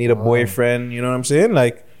 Maybe you need a boyfriend. You know what I'm saying?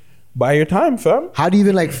 Like, buy your time, fam. How do you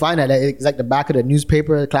even like find that? Like, it's like the back of the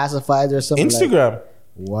newspaper, classifieds or something. Instagram. Like,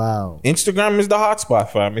 wow. Instagram is the hotspot,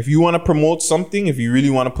 fam. If you want to promote something, if you really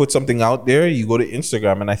want to put something out there, you go to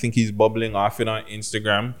Instagram, and I think he's bubbling off it on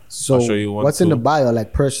Instagram. So I'll show you what's in the bio?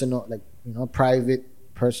 Like personal, like private,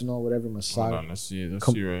 personal, whatever massage. Hold on, let's see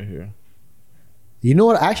right here. You know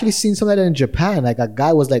what? I actually seen something like that in Japan. Like a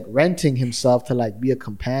guy was like renting himself to like be a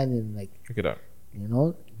companion. Like, look it up.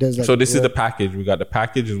 There's like, so this is the package. We got the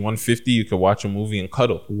package is $150. You can watch a movie and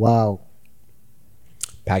cuddle. Wow.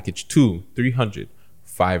 Package 2, $300.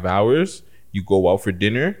 5 hours. You go out for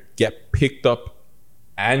dinner, get picked up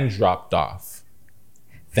and dropped off,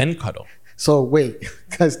 then cuddle. So wait,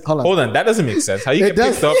 because hold on, that doesn't make sense. How you get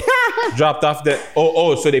picked up, dropped off?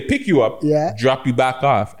 So they pick you up, drop you back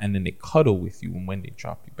off, and then they cuddle with you when they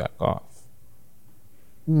drop you back off.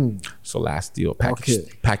 So last deal,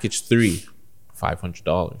 package 3,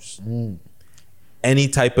 $500. Any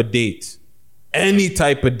type of date.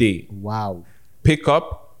 Wow. Pick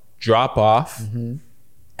up, drop off,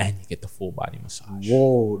 and you get the full body massage.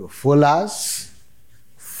 Whoa, the full ass.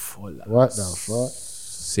 What the fuck?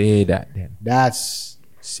 Say that then.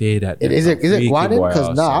 Say that. Then. Is it Guanin?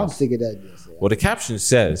 Because I'm thinking that. Well, the caption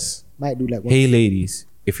says, might do like hey ladies,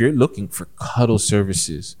 if you're looking for cuddle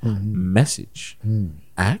services, message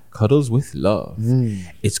at Cuddles with Love.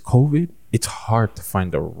 It's COVID. It's hard to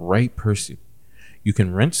find the right person. You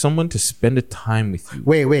can rent someone to spend a time with you.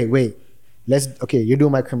 Wait. You're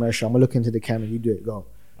doing my commercial. I'm gonna look into the camera. You do it. Go.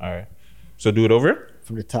 All right. So do it over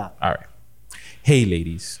from the top. All right. Hey,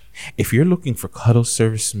 ladies. If you're looking for cuddle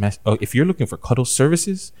services,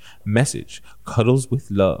 message Cuddles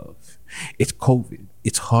with Love. It's COVID.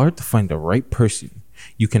 It's hard to find the right person.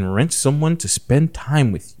 You can rent someone to spend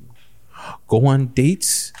time with you. Go on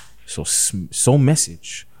dates. So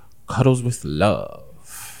message Cuddles with Love.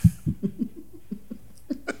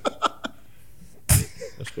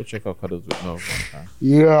 Let's go check out Cuddles with Love one time.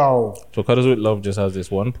 Yo. So Cuddles with Love just has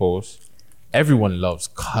this one post. Everyone loves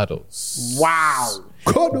cuddles. Wow.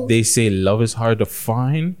 Cuddles. They say love is hard to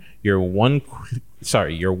find. You're one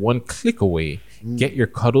click away. Get your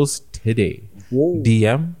cuddles today. Whoa.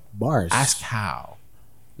 DM bars. Ask how.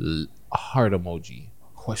 A heart emoji.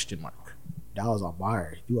 Question mark. That was a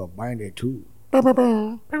bar. You a bar in there too. So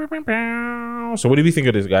what do we think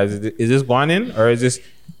of this, guys? Is this going in, or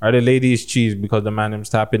are the ladies cheese because the man is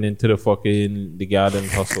tapping into the garden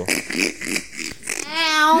hustle?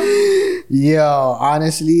 Yo,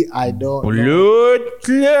 honestly, I don't know. Lord,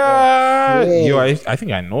 yo, I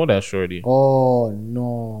think I know that shorty. Oh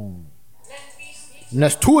no. And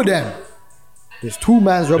there's two of them. There's two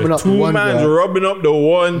mans rubbing up the one. Rubbing up the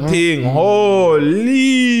one thing.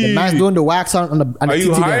 Holy. The man's doing the wax on the Are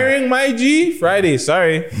you hiring my G? Friday,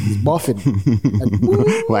 sorry. He's buffing.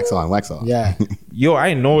 Wax on. Yeah. Yo,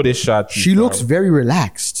 I know this shot. She looks very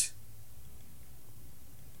relaxed.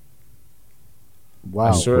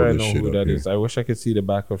 Wow. I swear I know who that is. I wish I could see the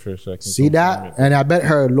back of her so I can see that? And I bet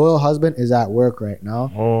her loyal husband is at work right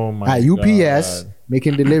now. Oh my at UPS God.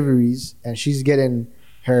 Making deliveries, and she's getting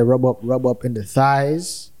her rub up in the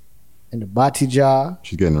thighs, in the body jaw.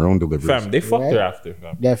 She's getting her own deliveries. Fam, they fucked her after.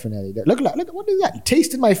 Fam. Definitely. Look, what is that?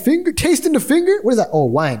 Tasting my finger? Tasting the finger? What is that? Oh,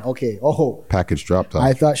 wine. Okay. Oh. Package dropped off.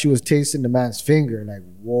 I thought she was tasting the man's finger. Like,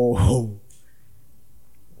 whoa.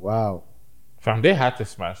 Wow. Fam, they had to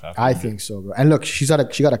smash that. I think so, bro. And look, she got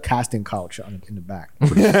a casting couch in the back.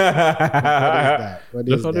 What is that?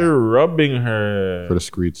 Look how they're rubbing her. For the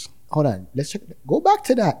screeds. Hold on. Let's check. Go back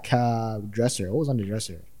to that dresser. What was on the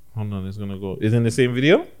dresser? Hold on, it's gonna go. Is it in the same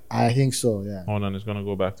video? I think so, yeah. Hold on, it's gonna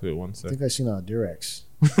go back to it one I second. think I seen a Durex.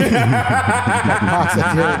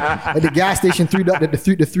 At the gas station, the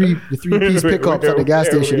three piece pickups at the gas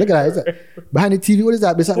station. Look at that. Behind the TV, what is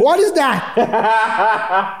that? What is that?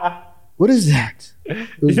 What is that?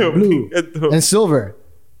 It was blue and silver.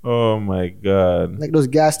 Oh my God! Like those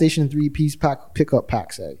gas station 3-piece pickup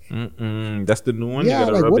packs. Like. That's the new one. Yeah, you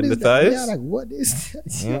gotta like rub what in the is that? thighs. Yeah, like what is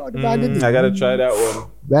that? Yo, the man did the I gotta try that one.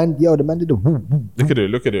 Man, the man did the woo, woo.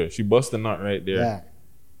 Look at her. She bust a nut right there. Yeah.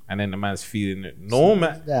 And then the man's feeding it. No,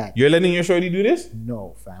 man. That? You're letting your shorty do this?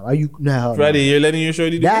 No, fam. Are you no? Friday, you're letting your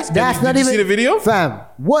shorty do this? That's not Did even. you see the video? Fam,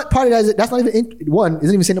 what part of that is it? That's not even one. Isn't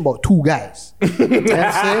even saying about two guys. You know what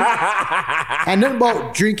I'm saying? And then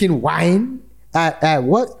about drinking wine at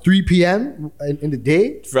what 3 p.m. in the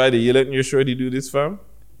day. Friday, you letting your shorty do this, fam?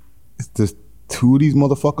 There's two of these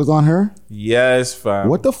motherfuckers on her? Yes, fam.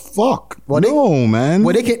 What the fuck? Well, man.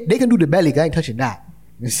 Well, they can do the belly. I ain't touching that.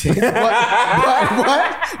 You see? but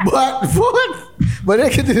they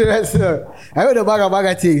can do the rest. I heard the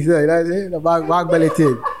baga thing. You know what I'm saying? The bag belly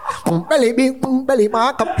thing. Belly big, belly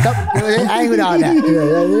mark cup. You know what I'm saying? I ain't with all that. You know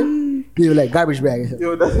what I'm saying? They were like garbage bag.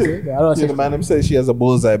 Yo, that's the man said she has a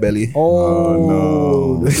bullseye belly.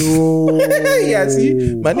 Oh no. Yeah,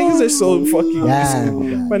 see, my niggas are so fucking.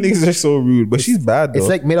 My niggas are so rude, but she's bad though. It's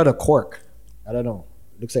like made out of cork. I don't know.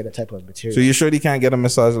 Looks like that type of material. So you sure you can't get a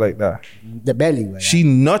massage like that? The belly. Right? She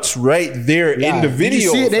nuts right there in the video.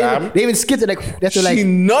 You see it? Fam. They even skipped it like that's she like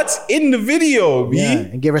nuts in the video, B. Yeah,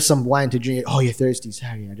 and give her some wine to drink. Oh, you're thirsty.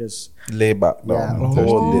 Sorry, I just lay back down.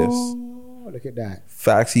 Hold this. Look at that.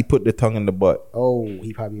 Facts. He put the tongue in the butt. Oh,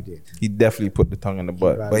 he probably did. He definitely put the tongue in the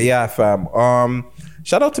butt. But yeah, fam.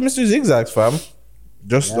 Shout out to Mr. Zigzags, fam.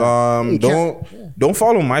 Just don't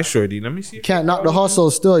follow my shorty. Let me see. Can't knock the hustle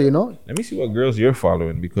still, you know. Let me see what girls you're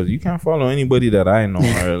following, because you can't follow anybody that I know.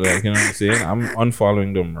 Or like, you know what I'm saying? I'm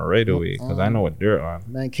unfollowing them right away because I know what they're on.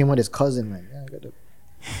 Man came with his cousin, man. Yeah, I got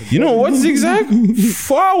you know what, Zigzag?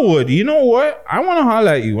 Forward. You know what? I want to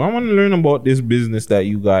holler at you. I want to learn about this business that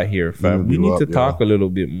you got here, fam. We need to talk a little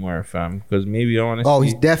bit more, fam, because maybe I want to. Oh,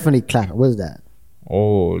 he's definitely clapping. What is that?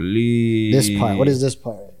 Holy. This part. What is this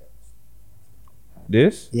part?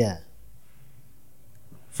 This? Yeah.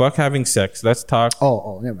 Fuck having sex. Let's talk.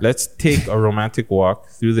 Oh, never mind. Let's take a romantic walk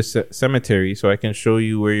through the cemetery so I can show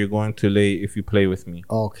you where you're going to lay if you play with me.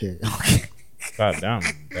 Okay. God damn.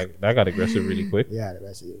 That got aggressive really quick. Yeah,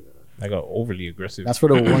 that's it. That got overly aggressive. That's for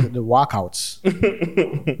the walkouts.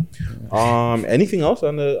 Anything else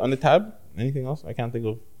on the tab? Anything else? I can't think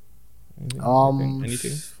of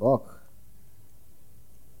anything. Fuck.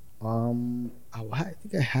 I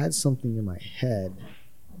think I had something in my head.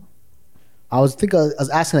 I was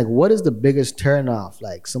asking like, what is the biggest turn off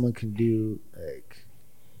like someone can do like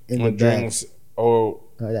in the drinks or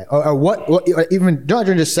what or even not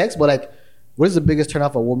during just sex, but like what is the biggest turn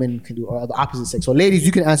off a woman can do or the opposite sex? So ladies,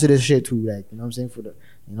 you can answer this shit too, like you know what I'm saying for the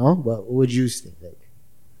but what would you think? Like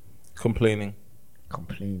complaining.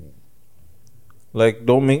 Like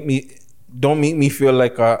don't make me feel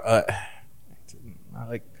like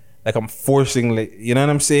like I'm forcing, like you know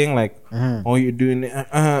what I'm saying, like oh you're doing it,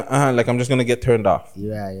 like I'm just gonna get turned off.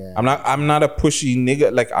 Yeah. I'm not a pushy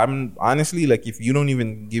nigga. Like I'm honestly like if you don't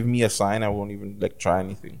even give me a sign, I won't even like try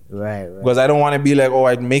anything. Right. Because I don't want to be like, oh,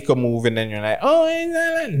 I'd make a move and then you're like, oh,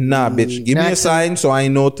 nah, bitch, give me a sign so I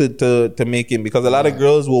know to make it. Because a lot of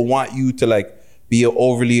girls will want you to like be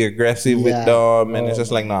overly aggressive with them, and it's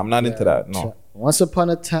just like, no, I'm not into that. No. Once upon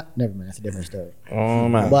a time, never mind. That's a different story. Oh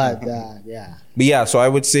man. But But yeah, so I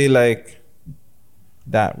would say like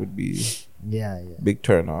that would be big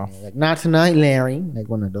turn off. Like not tonight, Larry. Like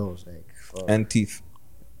one of those. Like and teeth.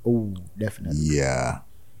 Oh, definitely. Yeah,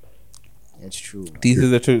 it's true. Teeth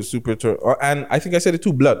is a super turn. And I think I said it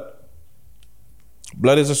too. Blood.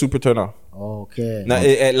 Blood is a super turn off. Okay. Now,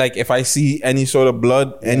 like if I see any sort of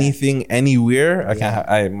blood, anything, anywhere, I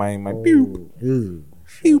can't. My pew.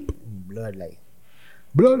 Blood like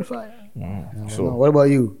blood fire. So what about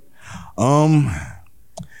you?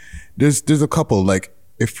 There's a couple. Like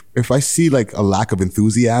if I see like a lack of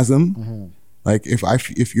enthusiasm, like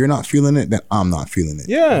if you're not feeling it, then I'm not feeling it.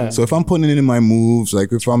 Yeah. So if I'm putting it in my moves,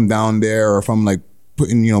 like if I'm down there or if I'm like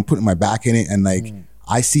putting my back in it, and like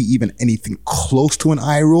I see even anything close to an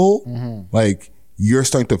eye roll, like you're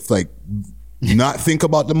starting to like not think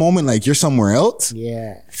about the moment, like you're somewhere else.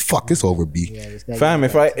 Yeah. Fuck, it's over, B. Fam,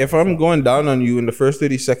 if I'm going down on you in the first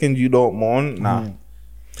 30 seconds you don't moan, nah.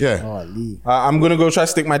 Yeah. I'm gonna go try to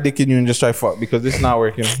stick my dick in you and just try fuck because this not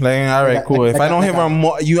working. Like, all right, cool. If I don't have a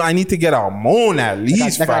moan, I need to get a moan at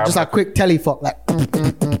least. Like just a quick telefuck, like.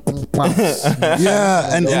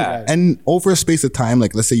 And over a space of time,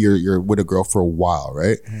 like let's say you're with a girl for a while,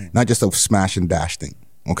 right? Not just a smash and dash thing,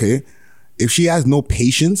 okay? If she has no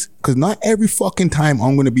patience, because not every fucking time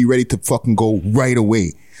I'm gonna be ready to fucking go right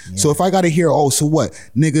away. Yeah. So if I gotta hear, oh, so what,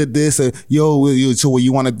 nigga, this, so what,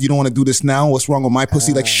 you don't want to do this now? What's wrong with my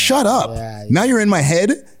pussy? Like, shut up. Now you're in my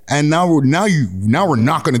head, and now we're not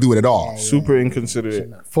gonna do it at all. Super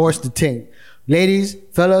inconsiderate. Force the ting, ladies,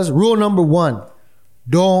 fellas. Rule number 1: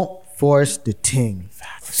 don't force the ting.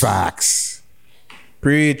 Facts.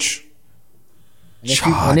 Preach.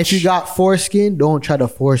 And if you got foreskin, don't try to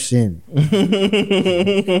force in.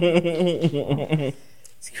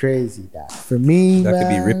 It's crazy. That for me, that could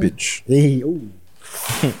be rippage. Hey,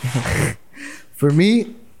 for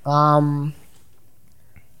me,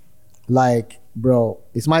 like, bro,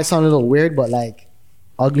 this might sound a little weird, but like,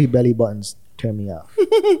 ugly belly buttons turn me off.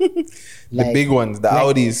 The big ones, the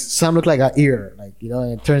Audis. Some look like an ear, like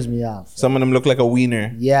and it turns me off. Some of them look like a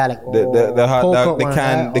wiener. Yeah, like the hot dog, the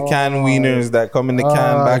can wieners that come in the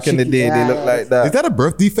can back in the day. They look like that. Is that a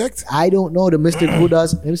birth defect? I don't know. The Mr. Who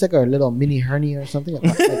does. Maybe it's like a little mini hernia or something.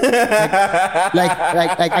 Like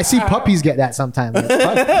I see puppies get that sometimes. Like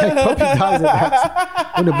puppy dogs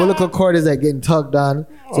that. When the umbilical cord is like getting tugged on,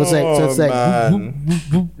 so it's like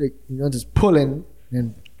whoop, like, just pulling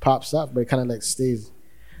and pops up, but it kind of like stays.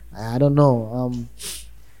 I don't know.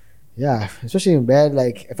 Yeah, especially in bed,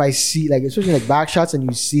 like if I see like especially like back shots and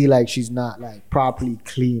you see like she's not like properly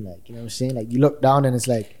clean, like you know what I'm saying, like you look down and it's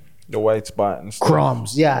like the white spot and stuff.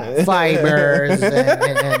 Crumbs, fibers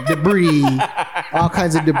and debris, all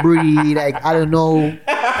kinds of debris. Like I don't know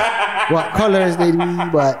what colors they be,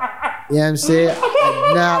 but you know what I'm saying.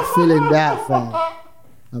 I'm not feeling that, fam.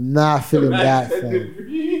 I'm not feeling that,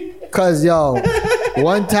 fam. Cause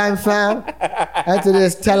one time, fam, after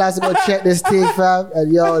this, tell us about check this thing, fam,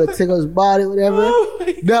 and the thing was body, whatever.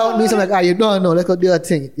 No, me, so I'm like, you don't know, let's go do a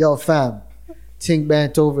thing. Fam, thing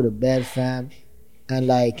bent over the bed, fam, and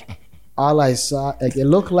like all I saw, like it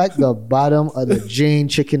looked like the bottom of the Jane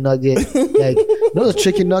chicken nugget, like those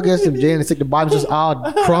chicken nuggets from Jane. It's like the bottom's just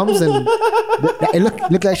all crumbs, and it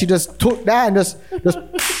looked like she just took that and just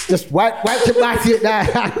wiped it back to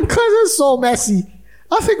that because it's so messy.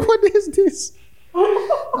 I think, what is this?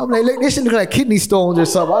 I'm like, look, this shit look like kidney stones or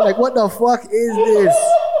something. I'm like, what the fuck is this?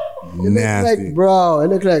 It looked like, bro, it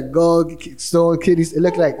looked like gold stone kidneys. It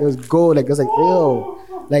looked like it was gold. Like it was like, ew,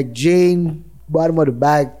 like Jane bottom of the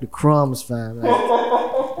bag, the crumbs, fam. Like,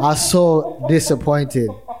 I was so disappointed.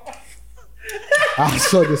 I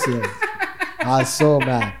was so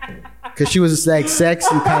mad because she was just like sexy,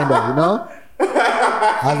 kind of,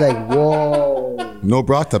 I was like, whoa. No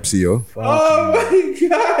autopsy, yo. Oh my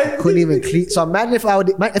god. Couldn't even clean. So imagine if I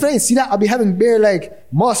didn't see that, I'd be having beer like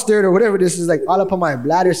mustard or whatever this is, like all up on my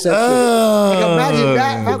bladder section. Like imagine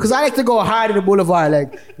that, because I like to go hard in the boulevard,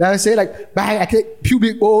 like, you know what I'm saying? Like bang, I take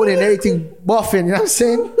pubic bone and everything buffing, you know what I'm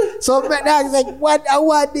saying? So man, now it's like, what? I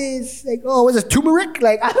want this. Like, oh, was it turmeric?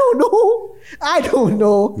 Like, I don't know.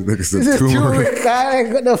 This is turmeric.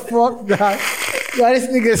 Like, what the fuck, dog? Yeah, this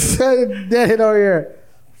nigga's dead over here.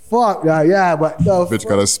 Fuck, dog. Yeah, but no. Bitch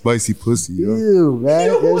got a spicy pussy, yo. Ew, man.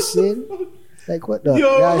 You know what I'm saying? Like, what the?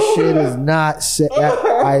 That shit is not set.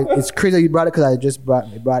 It's crazy that you brought it because I just brought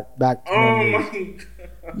back. I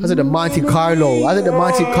was at the Monte Carlo. I done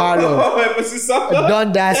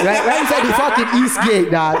that. Right inside the fucking East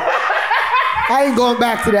Gate, dog. I ain't going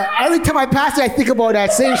back to that. Every time I pass it, I think about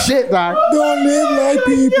that same shit, dog. Don't live like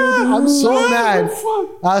people. I'm so mad.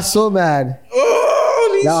 I was so mad.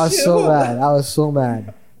 I was so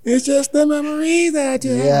mad. It's just the memory that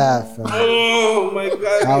you have. Fam. Oh my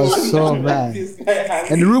god. I was so mad.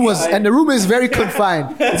 And the room is very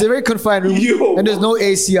confined. It's a very confined room. And there's no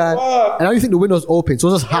AC on. And I don't think the window's open, so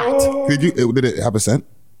it's just hot. Did it have a scent?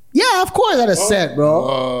 Yeah, of course it had a scent,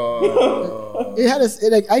 bro. It had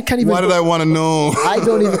I can't even. Why did I want to know? I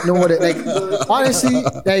don't even know what it honestly,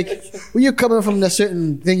 when you're coming from a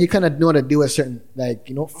certain thing, you kind of know what to do with certain,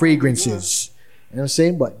 fragrances. You know what I'm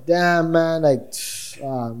saying? But damn, man,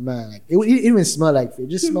 oh man, it even smelled like, it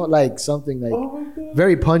just smelled like something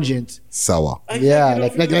very pungent. Sour. Yeah,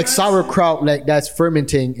 like sauerkraut, like that's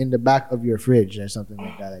fermenting in the back of your fridge or something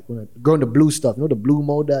like that. Like when it growing the blue stuff, you know the blue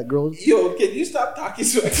mold that grows. Yo, can you stop talking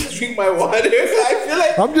so I can drink my water? I feel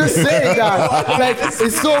like I'm just saying that. Like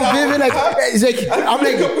it's so vivid. Like it's like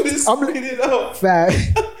I'm fat.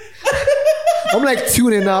 I'm like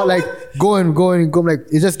tuning out, like going. Like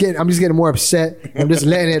I'm just getting more upset. I'm just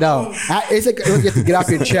letting it out. It's like you have to get off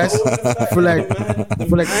your chest for like.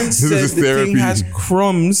 This is the thing has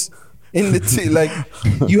crumbs in the tea. Like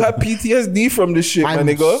you have PTSD from this shit, my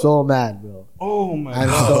nigga. I'm so mad, bro. Oh my god.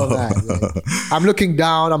 I'm so mad. Like, I'm looking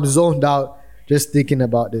down. I'm zoned out. Just thinking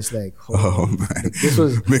about this, like, oh man, this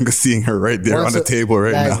was Minka seeing her right there on the table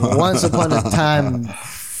right now. Once upon a time.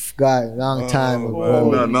 God, long time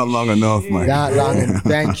ago. Not long enough, man. Not long enough.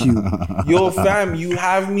 Thank you. Yo, fam, you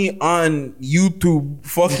have me on YouTube,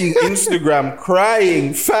 fucking Instagram,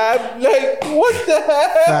 crying, fam. Like, what the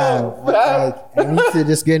hell? Fam. I need to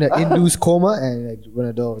just get in an induced coma and like one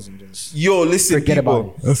of those and just forget about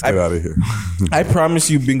it. Let's get out of here. I promise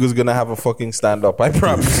you, Bingo's gonna have a fucking stand up. I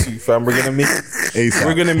promise you, fam. We're gonna make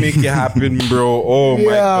it happen, bro. Oh my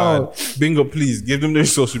god, Bingo, please give them their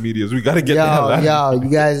social medias. We gotta get the hell out. You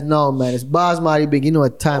guys know, man. It's Basmati Big. You know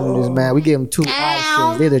what time it is, man. We give them 2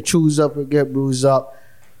 options. They either choose up or get bruised up.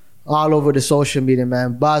 All over the social media,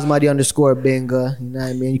 man. Basmati_Bingo. You know what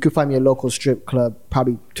I mean? You can find me at a local strip club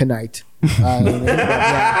probably tonight. But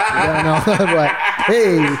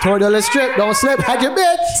hey, $20 strip. Don't slip. Had your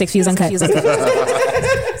bitch. 6 views uncut.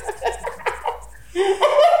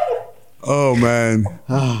 Oh man,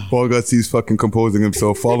 Paul Gutsy's fucking composing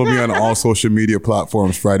himself. Follow me on all social media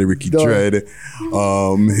platforms. Friday Ricky Dread.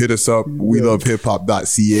 Hit us up.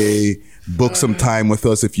 WeLoveHipHop.ca. Book some time with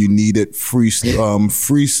us if you need it.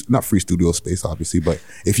 Not free studio space, obviously, but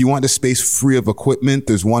if you want the space free of equipment,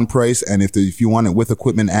 there's one price, and if you want it with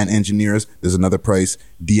equipment and engineers, there's another price.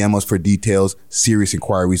 DM us for details. Serious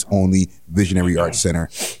inquiries only. Visionary Arts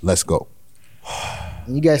Center. Let's go.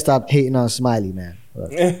 And you guys stop hating on Smiley, man.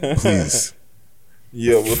 Please.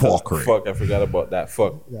 Yeah, what the fuck? I forgot about that.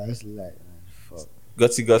 Fuck. Yeah, it's like, man. Fuck.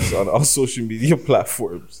 Gutsy Guts on all social media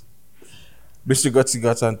platforms. Mr. Gutsy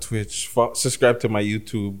Guts on Twitch. Subscribe to my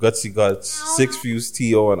YouTube. Gutsy Guts. 6 views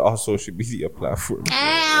TO on all social media platforms.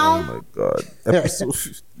 Oh my god. Episode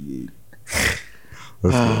 58.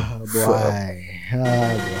 Boy.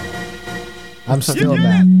 I'm still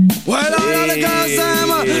mad. Well, all the girls,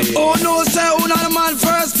 oh no, say, who not the man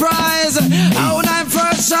first prize? Who not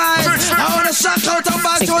first choice? I want to shock out a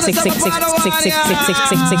box to the top of the one.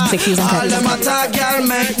 All them attack, girl,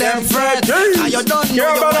 make them fret. You don't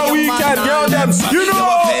know about a weekend, girl, them. You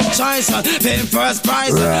know. Fame choice, fame first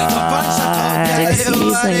prize. The punch out,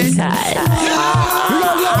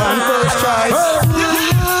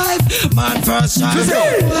 man first choice.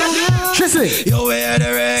 Tristan. You wear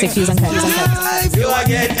the ring. 6 views uncut. You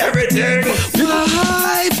get everything.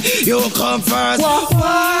 Wife, you come first.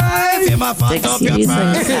 Wife, you my fuck up your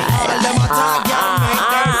friends. All them attack, you make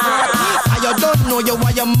them friends. You don't know you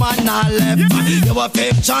why your man not left. You a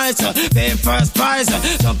fame choice, fame first prize.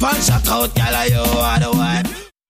 Some punch out, girl, you are the wife.